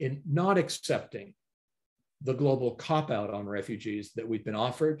in not accepting the global cop-out on refugees that we've been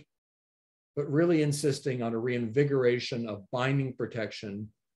offered, but really insisting on a reinvigoration of binding protection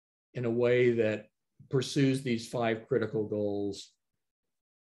in a way that pursues these 5 critical goals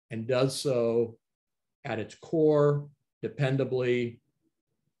and does so at its core, dependably,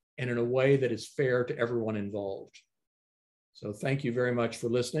 and in a way that is fair to everyone involved. So thank you very much for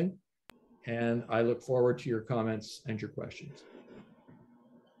listening, and I look forward to your comments and your questions.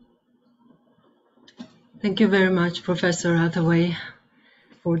 Thank you very much, Professor Hathaway,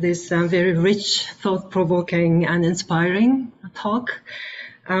 for this very rich, thought-provoking, and inspiring talk.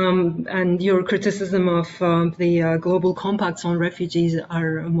 And your criticism of the global compacts on refugees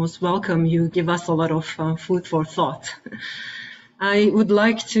are most welcome. You give us a lot of food for thought. I would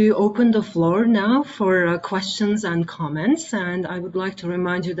like to open the floor now for questions and comments. And I would like to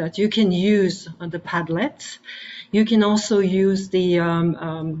remind you that you can use the Padlet. You can also use the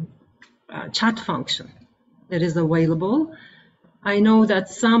chat function that is available. I know that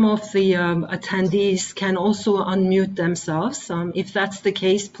some of the attendees can also unmute themselves. If that's the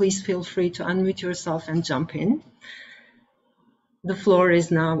case, please feel free to unmute yourself and jump in. The floor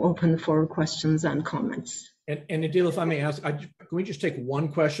is now open for questions and comments. And Adil, if I may ask, can we just take one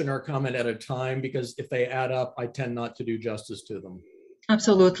question or comment at a time? Because if they add up, I tend not to do justice to them.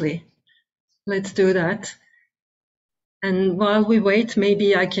 Absolutely. Let's do that. And while we wait,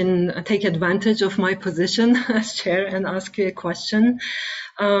 maybe I can take advantage of my position as chair and ask you a question.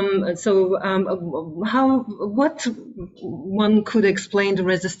 What one could explain the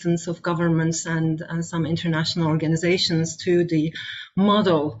resistance of governments and some international organizations to the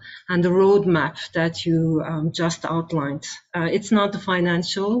model and the roadmap that you just outlined? It's not the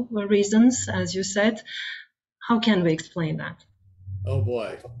financial reasons, as you said. How can we explain that? Oh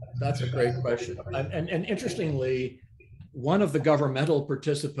boy, that's a great question. And interestingly, one of the governmental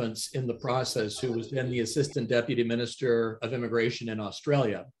participants in the process, who was then the Assistant Deputy Minister of Immigration in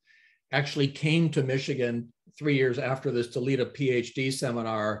Australia, actually came to Michigan 3 years after this to lead a PhD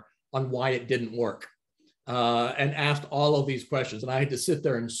seminar on why it didn't work, and asked all of these questions. And I had to sit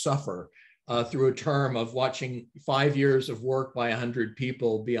there and suffer through a term of watching 5 years of work by 100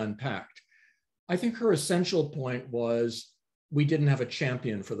 people be unpacked. I think her essential point was we didn't have a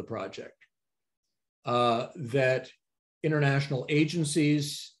champion for the project, that international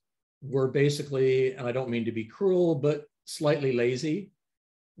agencies were basically, and I don't mean to be cruel, but slightly lazy.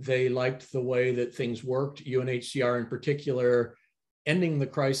 They liked the way that things worked. UNHCR in particular, ending the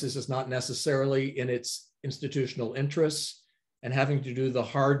crisis is not necessarily in its institutional interests, and having to do the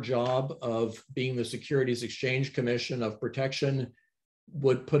hard job of being the Securities Exchange Commission of protection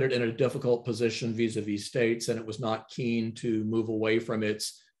would put it in a difficult position vis-a-vis states, and it was not keen to move away from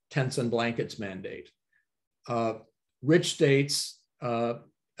its tents and blankets mandate. Rich states thought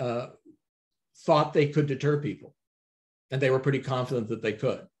they could deter people, and they were pretty confident that they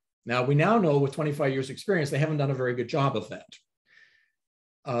could. Now, we now know with 25 years experience, they haven't done a very good job of that.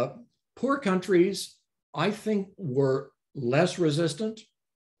 Poor countries, I think, were less resistant,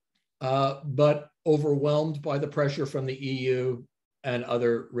 but overwhelmed by the pressure from the EU and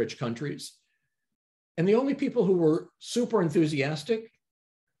other rich countries. And the only people who were super enthusiastic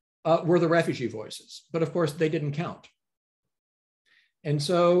were the refugee voices, but of course they didn't count. And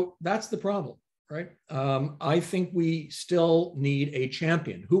so that's the problem, right? I think we still need a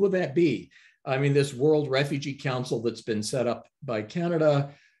champion. Who would that be? I mean, this World Refugee Council that's been set up by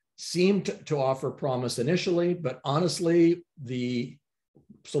Canada seemed to offer promise initially, but honestly, the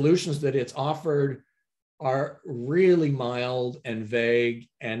solutions that it's offered are really mild and vague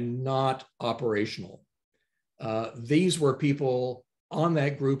and not operational. These were people on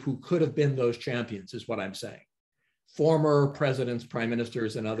that group who could have been those champions, is what I'm saying. Former presidents, prime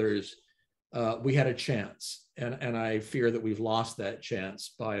ministers, and others, we had a chance. And I fear that we've lost that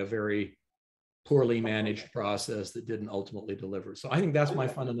chance by a very poorly managed process that didn't ultimately deliver. So I think that's my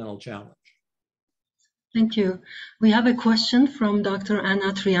fundamental challenge. Thank you. We have a question from Dr.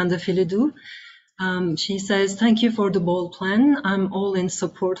 Anna Triandafilidou. She says, thank you for the bold plan. I'm all in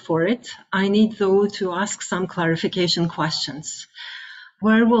support for it. I need, though, to ask some clarification questions.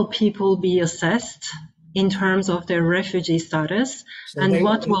 Where will people be assessed in terms of their refugee status, and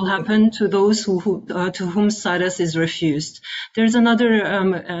what will happen to those to whom status is refused? There's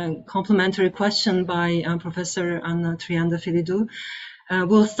another complementary question by Professor Anna Triandafilidou.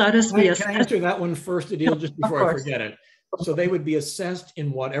 Will status be assessed? Can I answer that one first, Adil, just before I forget it? So they would be assessed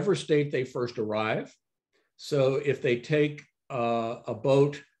in whatever state they first arrive. So if they take a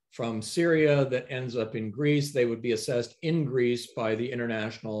boat from Syria that ends up in Greece, they would be assessed in Greece by the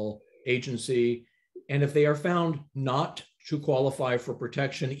international agency. And if they are found not to qualify for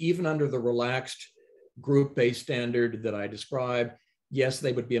protection, even under the relaxed group-based standard that I described, yes,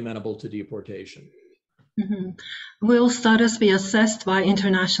 they would be amenable to deportation. Mm-hmm. Will status be assessed by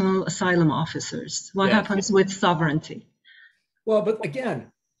international asylum officers? What happens with sovereignty? Well, but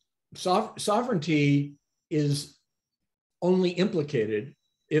again, sovereignty is only implicated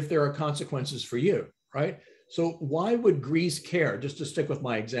if there are consequences for you, right? So why would Greece care, just to stick with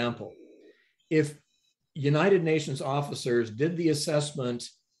my example, if United Nations officers did the assessment,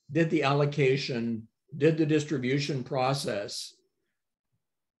 did the allocation, did the distribution process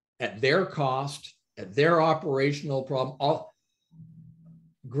at their cost, at their operational problem,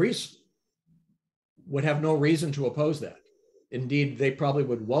 Greece would have no reason to oppose that. Indeed, they probably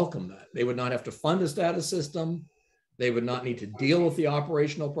would welcome that. They would not have to fund a status system. They would not need to deal with the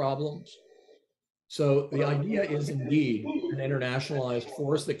operational problems. So the idea is indeed an internationalized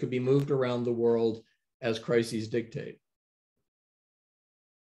force that could be moved around the world as crises dictate.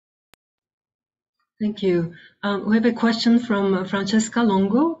 Thank you. We have a question from Francesca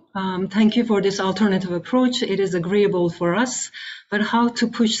Longo. Thank you for this alternative approach. It is agreeable for us, but how to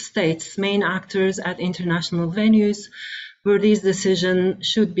push states, main actors at international venues, where these decisions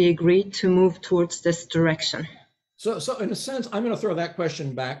should be agreed to move towards this direction? So in a sense, I'm going to throw that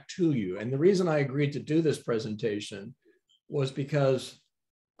question back to you. And the reason I agreed to do this presentation was because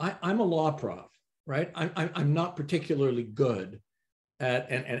I'm a law prof, right? I'm not particularly good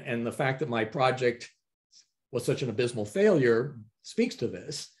at, and the fact that my project was such an abysmal failure speaks to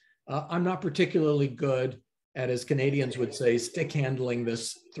this. I'm not particularly good at, as Canadians would say, stick handling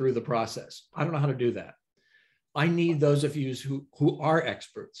this through the process. I don't know how to do that. I need those of you who are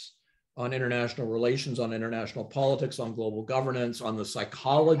experts on international relations, on international politics, on global governance, on the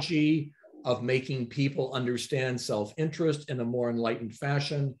psychology of making people understand self-interest in a more enlightened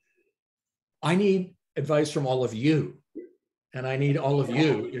fashion. I need advice from all of you. And I need all of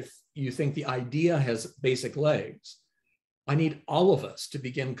you, if you think the idea has basic legs, I need all of us to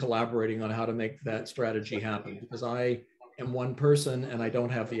begin collaborating on how to make that strategy happen, because I am one person and I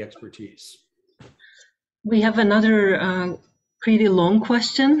don't have the expertise. We have another pretty long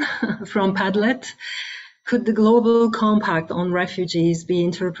question from Padlet. Could the Global Compact on Refugees be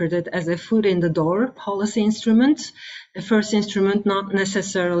interpreted as a foot in the door policy instrument? The first instrument not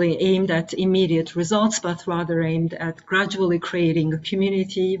necessarily aimed at immediate results, but rather aimed at gradually creating a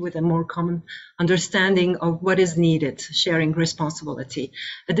community with a more common understanding of what is needed, sharing responsibility.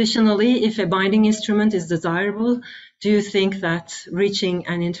 Additionally, if a binding instrument is desirable, do you think that reaching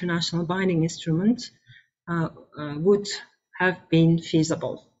an international binding instrument would have been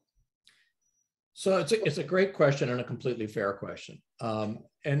feasible? So it's a great question and a completely fair question.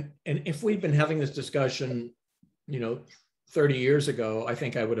 And if we'd been having this discussion, 30 years ago, I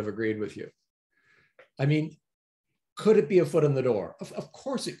think I would have agreed with you. I mean, could it be a foot in the door? Of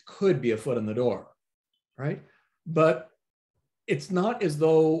course it could be a foot in the door, right? But it's not as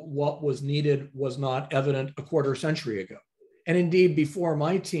though what was needed was not evident a quarter century ago. And indeed, before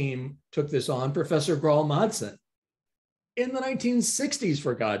my team took this on, Professor Graal Madsen, in the 1960s,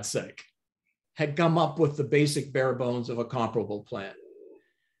 for God's sake, had come up with the basic bare bones of a comparable plan.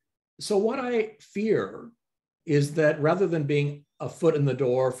 So what I fear is that rather than being a foot in the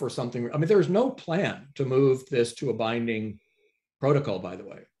door for something, I mean, there's no plan to move this to a binding protocol, by the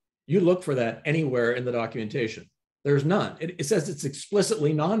way. You look for that anywhere in the documentation. There's none. It says it's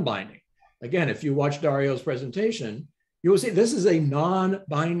explicitly non-binding. Again, if you watch Dario's presentation, you will see this is a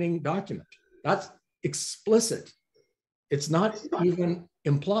non-binding document. That's explicit. It's not even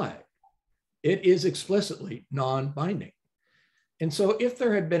implied. It is explicitly non-binding. And so if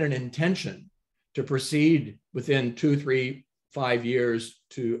there had been an intention to proceed within 2, 3, 5 years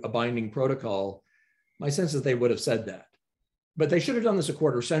to a binding protocol, my sense is they would have said that. But they should have done this a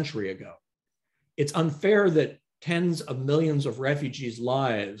quarter century ago. It's unfair that tens of millions of refugees'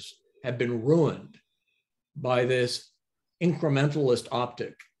 lives have been ruined by this incrementalist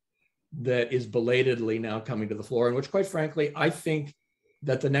optic that is belatedly now coming to the floor, and which, quite frankly, I think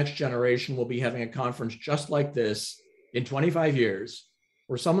that the next generation will be having a conference just like this in 25 years,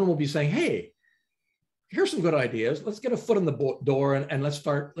 where someone will be saying, hey, here's some good ideas. Let's get a foot in the door and let's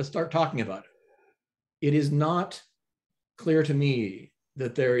start talking about it. It is not clear to me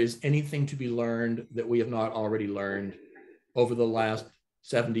that there is anything to be learned that we have not already learned over the last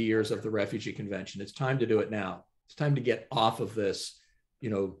 70 years of the Refugee Convention. It's time to do it now. It's time to get off of this,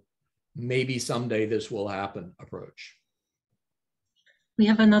 maybe someday this will happen approach. We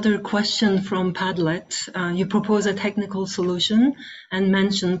have another question from Padlet. You propose a technical solution and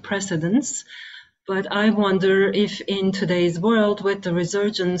mention precedents, but I wonder if in today's world, with the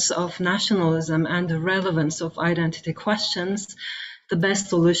resurgence of nationalism and the relevance of identity questions, the best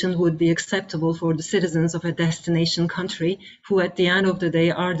solution would be acceptable for the citizens of a destination country, who at the end of the day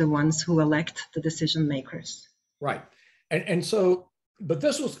are the ones who elect the decision makers. Right. And so, but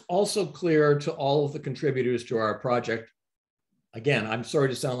this was also clear to all of the contributors to our project. Again, I'm sorry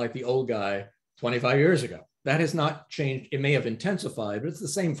to sound like the old guy 25 years ago. That has not changed. It may have intensified, but it's the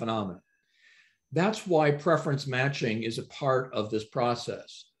same phenomenon. That's why preference matching is a part of this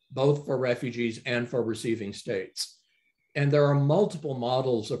process, both for refugees and for receiving states. And there are multiple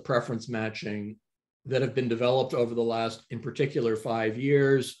models of preference matching that have been developed over the last, in particular, 5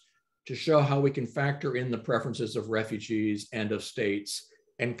 years to show how we can factor in the preferences of refugees and of states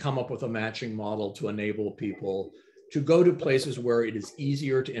and come up with a matching model to enable people to go to places where it is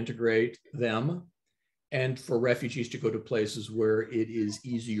easier to integrate them, and for refugees to go to places where it is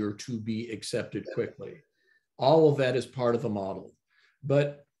easier to be accepted quickly. All of that is part of the model,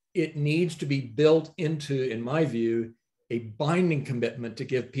 but it needs to be built into, in my view, a binding commitment to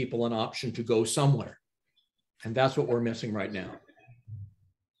give people an option to go somewhere. And that's what we're missing right now.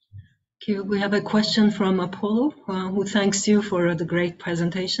 Okay, we have a question from Apollo, who thanks you for the great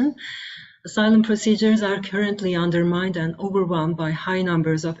presentation. Asylum procedures are currently undermined and overwhelmed by high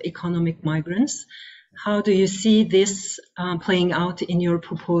numbers of economic migrants. How do you see this playing out in your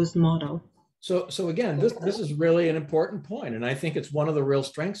proposed model? So again, this is really an important point, and I think it's one of the real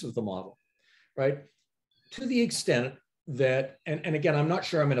strengths of the model, right? To the extent that, and again, I'm not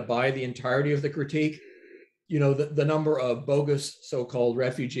sure I'm going to buy the entirety of the critique. You know, the number of bogus so-called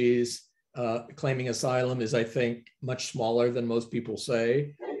refugees claiming asylum is, I think, much smaller than most people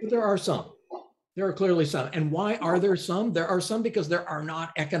say, but there are some. There are clearly some. And why are there some? There are some because there are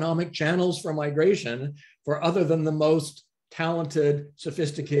not economic channels for migration for other than the most talented,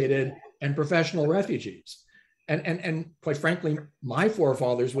 sophisticated, and professional refugees. And quite frankly, my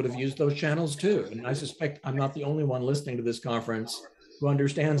forefathers would have used those channels too. And I suspect I'm not the only one listening to this conference who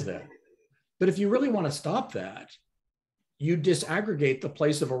understands that. But if you really want to stop that, you disaggregate the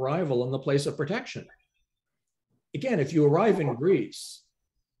place of arrival and the place of protection. Again, if you arrive in Greece,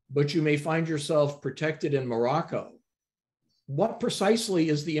 but you may find yourself protected in Morocco, what precisely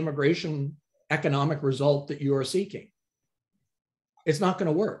is the immigration economic result that you are seeking? It's not going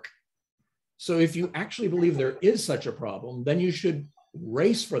to work. So if you actually believe there is such a problem, then you should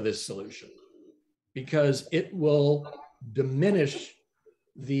race for this solution, because it will diminish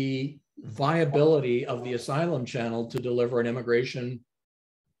the viability of the asylum channel to deliver an immigration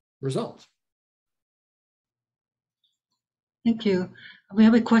result. Thank you. We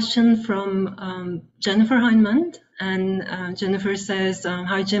have a question from Jennifer Heinemann, and Jennifer says,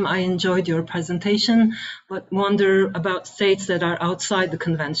 hi Jim, I enjoyed your presentation, but wonder about states that are outside the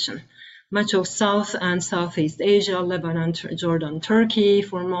convention. Much of South and Southeast Asia, Lebanon, Jordan, Turkey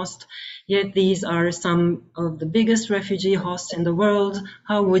foremost, yet these are some of the biggest refugee hosts in the world.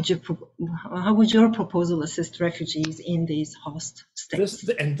 How would your proposal assist refugees in these host states?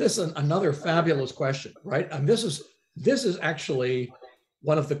 This is another fabulous question, right? And this is actually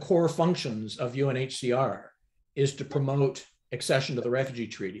one of the core functions of UNHCR, is to promote accession to the Refugee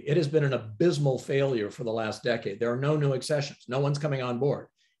Treaty. It has been an abysmal failure for the last decade. There are no new accessions. No one's coming on board,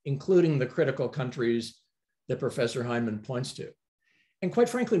 including the critical countries that Professor Heinemann points to. And quite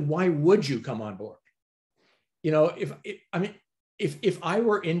frankly, why would you come on board? You know, if I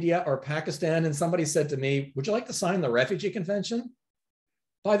were India or Pakistan and somebody said to me, would you like to sign the Refugee Convention?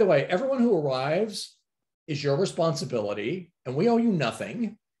 By the way, everyone who arrives is your responsibility, and we owe you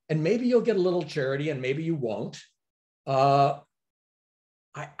nothing. And maybe you'll get a little charity, and maybe you won't. I'd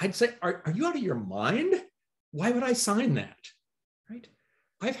say, are you out of your mind? Why would I sign that? Right?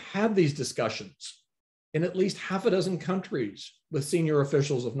 I've had these discussions in at least half a dozen countries with senior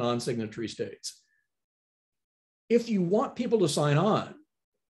officials of non-signatory states. If you want people to sign on,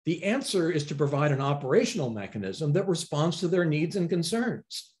 the answer is to provide an operational mechanism that responds to their needs and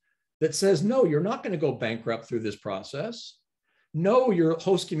concerns, that says, no, you're not going to go bankrupt through this process. No, your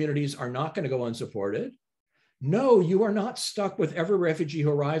host communities are not going to go unsupported. No, you are not stuck with every refugee who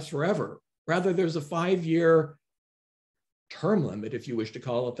arrives forever. Rather, there's a 5-year term limit, if you wish to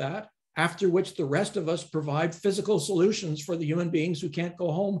call it that, after which the rest of us provide physical solutions for the human beings who can't go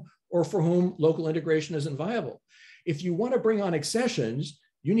home or for whom local integration isn't viable. If you want to bring on accessions,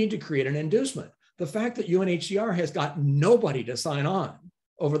 you need to create an inducement. The fact that UNHCR has got nobody to sign on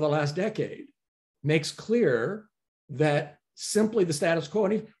over the last decade makes clear that simply the status quo,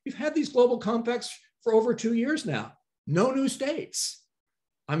 and we've had these global compacts for over 2 years now, no new states.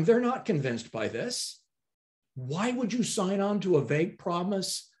 They're not convinced by this. Why would you sign on to a vague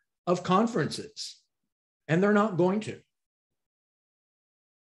promise of conferences? And they're not going to.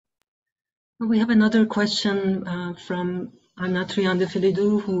 We have another question from Anna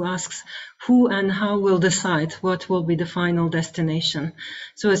Triandafilidou, who asks, who and how will decide what will be the final destination?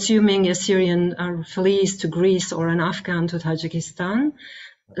 So assuming a Syrian flees to Greece or an Afghan to Tajikistan,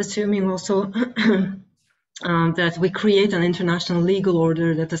 assuming also that we create an international legal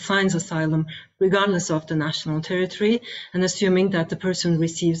order that assigns asylum regardless of the national territory, and assuming that the person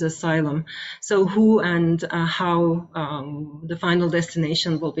receives asylum. So who and how the final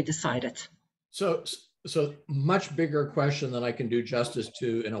destination will be decided? So much bigger question than I can do justice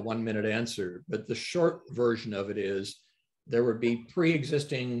to in a 1-minute answer, but the short version of it is there would be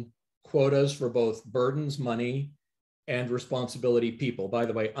pre-existing quotas for both burdens, money, and responsibility people. By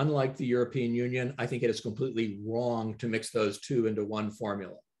the way, unlike the European Union, I think it is completely wrong to mix those two into one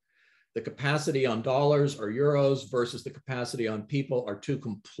formula. The capacity on dollars or euros versus the capacity on people are two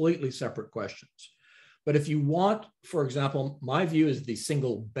completely separate questions. But if you want, for example, my view is the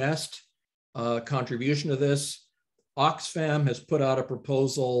single best contribution to this, Oxfam has put out a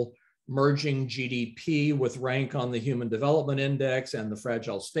proposal merging GDP with rank on the Human Development Index and the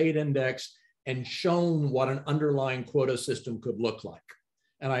Fragile State Index, and shown what an underlying quota system could look like.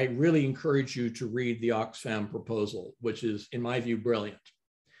 And I really encourage you to read the Oxfam proposal, which is, in my view, brilliant.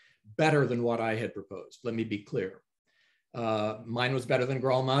 Better than what I had proposed, let me be clear. Mine was better than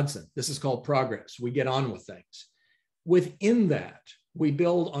Graal Madsen. This is called progress. We get on with things. Within that, we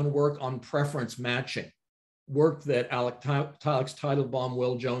build on work on preference matching, work that Alex Teitelbaum,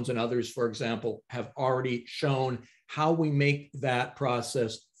 Will Jones, and others, for example, have already shown how we make that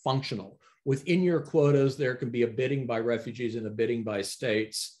process functional. Within your quotas, there can be a bidding by refugees and a bidding by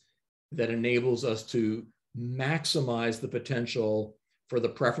states that enables us to maximize the potential for the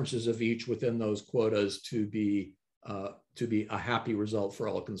preferences of each within those quotas to be a happy result for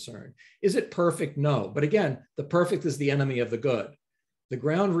all concerned. Is it perfect? No. But again, the perfect is the enemy of the good. The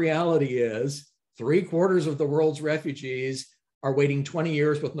ground reality is 3/4 of the world's refugees are waiting 20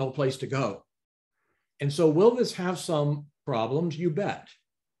 years with no place to go. And so will this have some problems? You bet.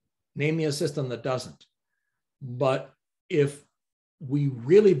 Name me a system that doesn't. But if we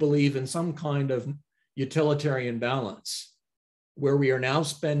really believe in some kind of utilitarian balance, where we are now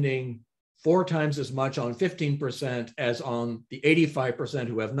spending 4 times as much on 15% as on the 85%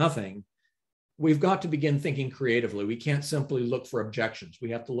 who have nothing, we've got to begin thinking creatively. We can't simply look for objections.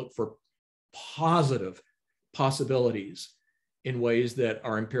 We have to look for positive possibilities in ways that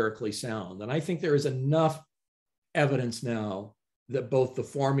are empirically sound. And I think there is enough evidence now that both the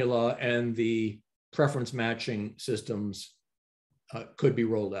formula and the preference matching systems could be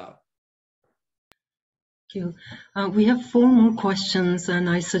rolled out. Thank you. We have 4 more questions, and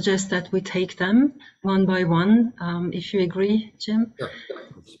I suggest that we take them one by one, if you agree, Jim. Sure.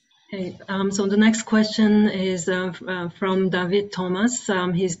 Okay, so the next question is from David Thomas.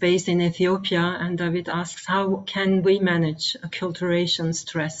 He's based in Ethiopia, and David asks, how can we manage acculturation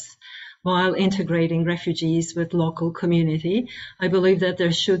stress while integrating refugees with local community? I believe that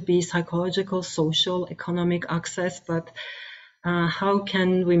there should be psychological, social, economic access, but how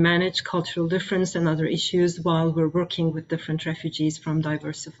can we manage cultural difference and other issues while we're working with different refugees from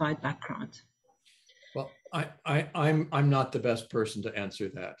diversified backgrounds? Well, I'm not the best person to answer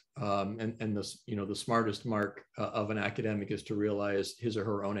that. And this, the smartest mark of an academic is to realize his or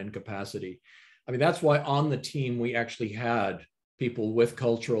her own incapacity. I mean, that's why on the team we actually had people with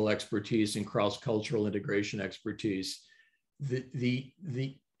cultural expertise and cross-cultural integration expertise.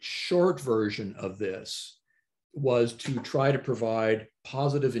 The short version of this was to try to provide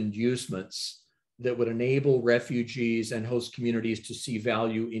positive inducements that would enable refugees and host communities to see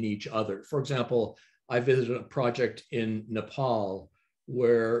value in each other. For example, I visited a project in Nepal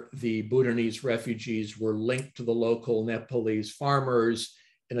where the Bhutanese refugees were linked to the local Nepalese farmers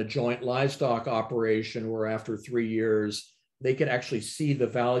in a joint livestock operation where after 3 years, they could actually see the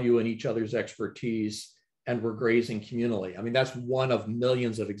value in each other's expertise and were grazing communally. I mean, that's one of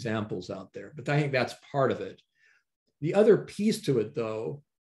millions of examples out there, but I think that's part of it. The other piece to it, though,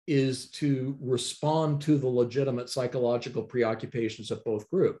 is to respond to the legitimate psychological preoccupations of both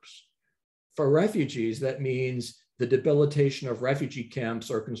groups. For refugees, that means the debilitation of refugee camps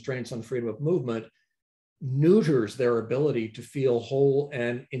or constraints on freedom of movement neuters their ability to feel whole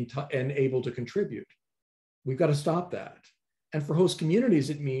and able to contribute. We've got to stop that. And for host communities,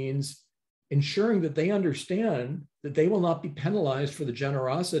 it means ensuring that they understand that they will not be penalized for the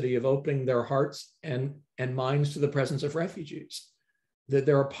generosity of opening their hearts and minds to the presence of refugees, that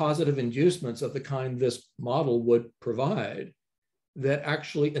there are positive inducements of the kind this model would provide that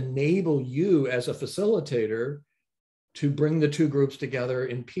actually enable you as a facilitator to bring the two groups together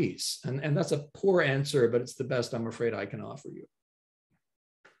in peace. And that's a poor answer, but it's the best I'm afraid I can offer you.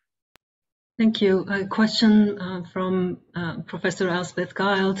 Thank you. A question from Professor Elspeth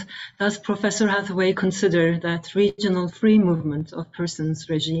Gild. Does Professor Hathaway consider that regional free movement of persons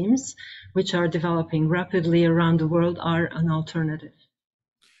regimes, which are developing rapidly around the world, are an alternative?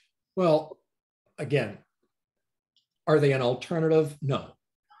 Well, again, are they an alternative? No.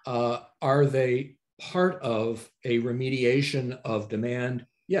 Are they part of a remediation of demand?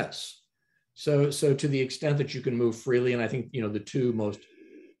 Yes. So to the extent that you can move freely, and I think the two most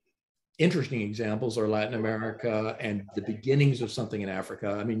interesting examples are Latin America and the beginnings of something in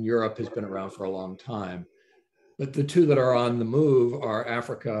Africa. I mean, Europe has been around for a long time, but the two that are on the move are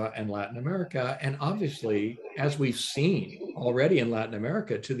Africa and Latin America. And obviously, as we've seen already in Latin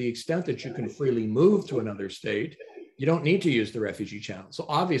America, to the extent that you can freely move to another state, you don't need to use the refugee channel. So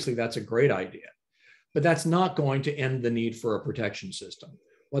obviously, that's a great idea, but that's not going to end the need for a protection system.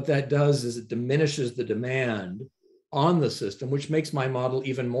 What that does is it diminishes the demand on the system, which makes my model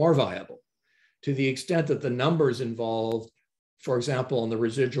even more viable. To the extent that the numbers involved, for example, in the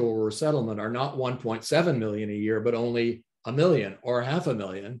residual resettlement are not 1.7 million a year, but only 1 million or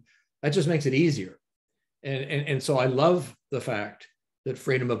 500,000, that just makes it easier. And so I love the fact that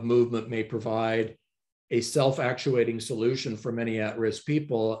freedom of movement may provide a self-actuating solution for many at-risk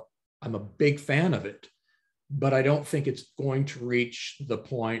people. I'm a big fan of it, but I don't think it's going to reach the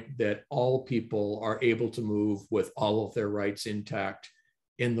point that all people are able to move with all of their rights intact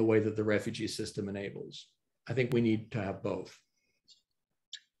in the way that the refugee system enables. I think we need to have both.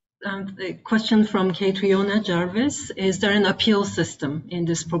 A question from Catriona Jarvis. Is there an appeal system in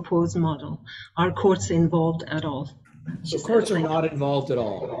this proposed model? Are courts involved at all? So courts are not involved at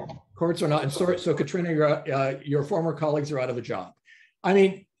all. Courts are not. And so Katrina, your former colleagues are out of a job. I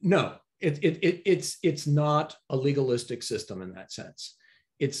mean, no. It's not a legalistic system in that sense.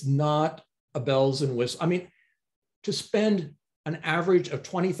 It's not a bells and whistles. I mean, to spend an average of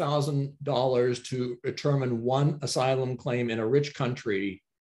 $20,000 to determine one asylum claim in a rich country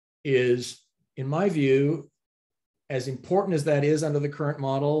is, in my view, as important as that is under the current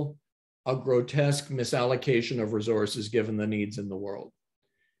model, a grotesque misallocation of resources given the needs in the world.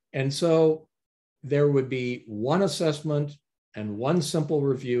 And so there would be one assessment and one simple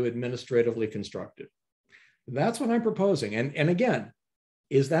review administratively constructed. That's what I'm proposing. And again,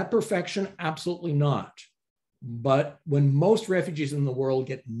 is that perfection? Absolutely not. But when most refugees in the world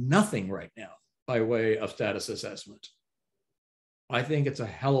get nothing right now by way of status assessment, I think it's a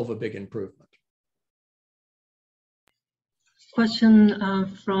hell of a big improvement. Question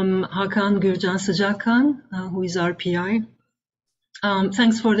from Hakan Gürcan Sıcakkan, who is our PI.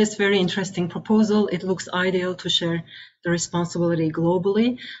 Thanks for this very interesting proposal. It looks ideal to share the responsibility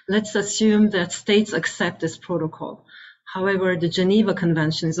globally. Let's assume that states accept this protocol. However, the Geneva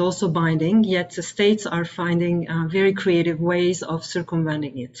Convention is also binding, yet the states are finding very creative ways of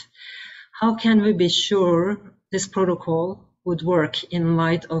circumventing it. How can we be sure this protocol would work in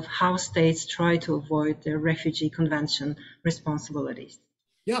light of how states try to avoid their refugee convention responsibilities?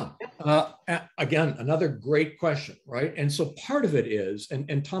 Yeah, again, another great question, right? And so part of it is,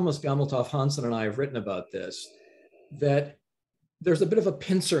 and Thomas Gameltoft Hansen and I have written about this, that there's a bit of a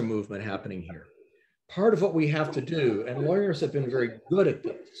pincer movement happening here. Part of what we have to do, and lawyers have been very good at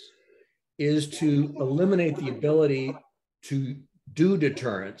this, is to eliminate the ability to do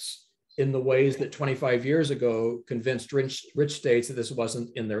deterrence in the ways that 25 years ago convinced rich states that this wasn't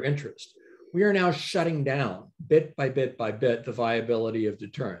in their interest. We are now shutting down bit by bit by bit the viability of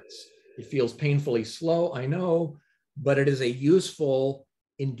deterrence. It feels painfully slow, I know, but it is a useful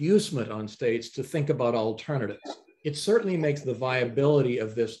inducement on states to think about alternatives. It certainly makes the viability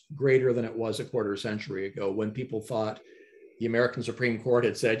of this greater than it was a quarter century ago, when people thought the American Supreme Court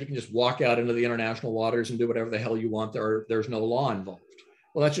had said you can just walk out into the international waters and do whatever the hell you want. There's no law involved.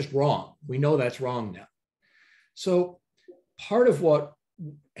 Well, that's just wrong. We know that's wrong now. So part of what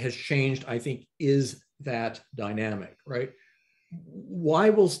has changed, I think, is that dynamic, right?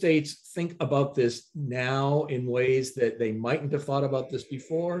 Why will states think about this now in ways that they mightn't have thought about this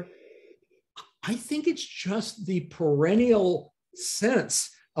before? I think it's just the perennial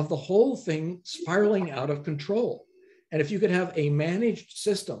sense of the whole thing spiraling out of control. And if you could have a managed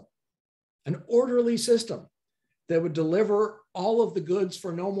system, an orderly system that would deliver all of the goods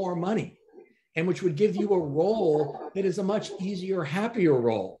for no more money, and which would give you a role that is a much easier, happier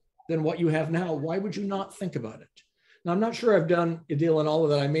role than what you have now, why would you not think about it? Now, I'm not sure I've done a deal in all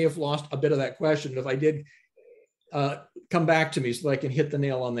of that. I may have lost a bit of that question. If I did, come back to me so that I can hit the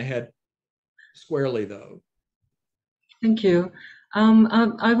nail on the head squarely, though. Thank you.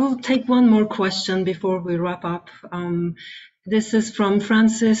 I will take one more question before we wrap up. This is from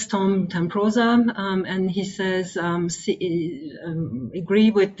Francis Tom Temprosa, and he says,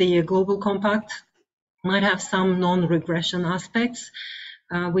 agree with the Global Compact, might have some non-regression aspects.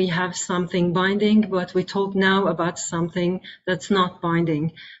 We have something binding, but we talk now about something that's not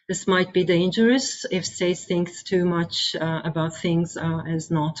binding. This might be dangerous if states think too much about things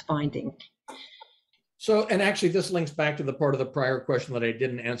as not binding. So, and actually this links back to the part of the prior question that I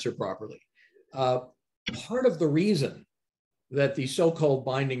didn't answer properly. Part of the reason that the so-called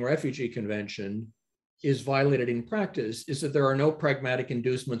binding refugee convention is violated in practice is that there are no pragmatic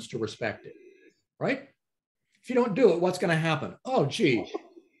inducements to respect it, right? If you don't do it, what's going to happen? Oh, gee,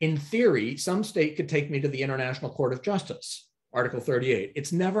 in theory, some state could take me to the International Court of Justice, Article 38.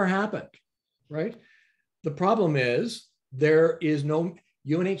 It's never happened, right? The problem is there is no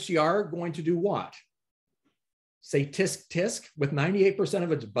UNHCR going to do what? Say tisk tisk with 98%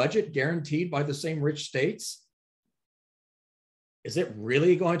 of its budget guaranteed by the same rich states? Is it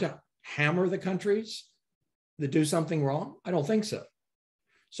really going to hammer the countries that do something wrong? I don't think so.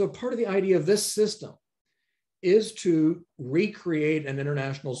 So part of the idea of this system is to recreate an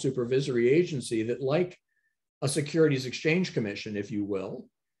international supervisory agency that, like a Securities Exchange Commission, if you will,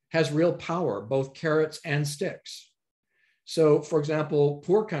 has real power, both carrots and sticks. So, for example,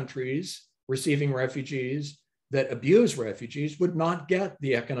 poor countries receiving refugees that abuse refugees would not get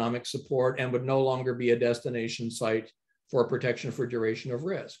the economic support and would no longer be a destination site for protection for duration of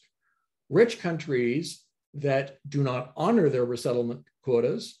risk. Rich countries that do not honor their resettlement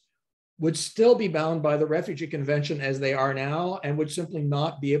quotas would still be bound by the Refugee Convention as they are now and would simply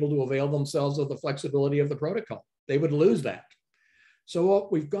not be able to avail themselves of the flexibility of the protocol. They would lose that. So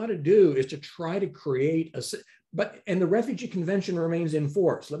what we've got to do is to try to create and the Refugee Convention remains in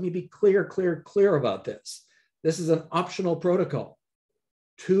force. Let me be clear about this. This is an optional protocol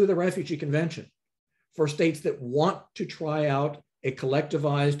to the Refugee Convention for states that want to try out a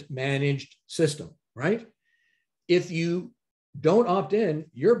collectivized managed system, right? If you don't opt in,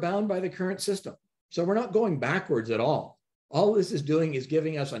 you're bound by the current system. So we're not going backwards at all. All this is doing is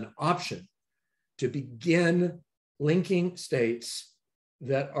giving us an option to begin linking states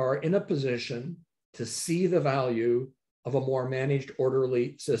that are in a position to see the value of a more managed,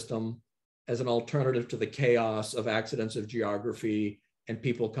 orderly system as an alternative to the chaos of accidents of geography and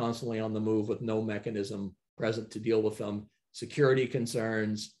people constantly on the move with no mechanism present to deal with them, security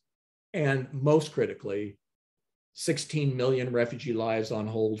concerns, and most critically, 16 million refugee lives on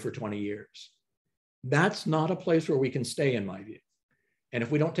hold for 20 years. That's not a place where we can stay, in my view. And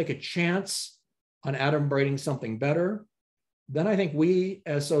if we don't take a chance on adumbrating something better, then I think we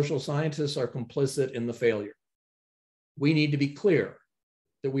as social scientists are complicit in the failure. We need to be clear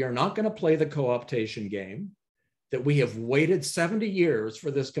that we are not going to play the co-optation game, that we have waited 70 years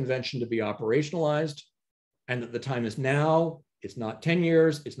for this convention to be operationalized, and that the time is now. It's not 10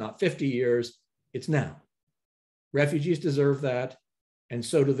 years, it's not 50 years, it's now. Refugees deserve that, and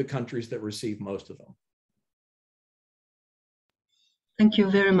so do the countries that receive most of them. Thank you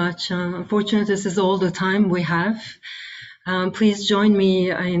very much. Unfortunately, this is all the time we have. Please join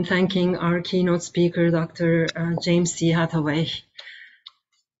me in thanking our keynote speaker, Dr. James C. Hathaway.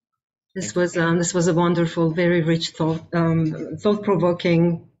 This was a wonderful, very rich,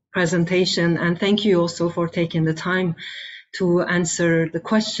 thought-provoking presentation, and thank you also for taking the time to answer the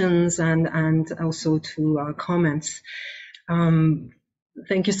questions and also to comments.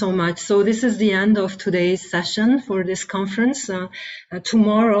 Thank you so much. So this is the end of today's session for this conference.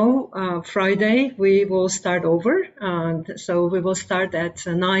 Tomorrow, Friday, we will start over. So we will start at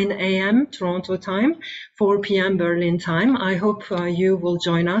 9 a.m. Toronto time, 4 p.m. Berlin time. I hope you will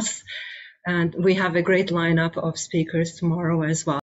join us. And we have a great lineup of speakers tomorrow as well.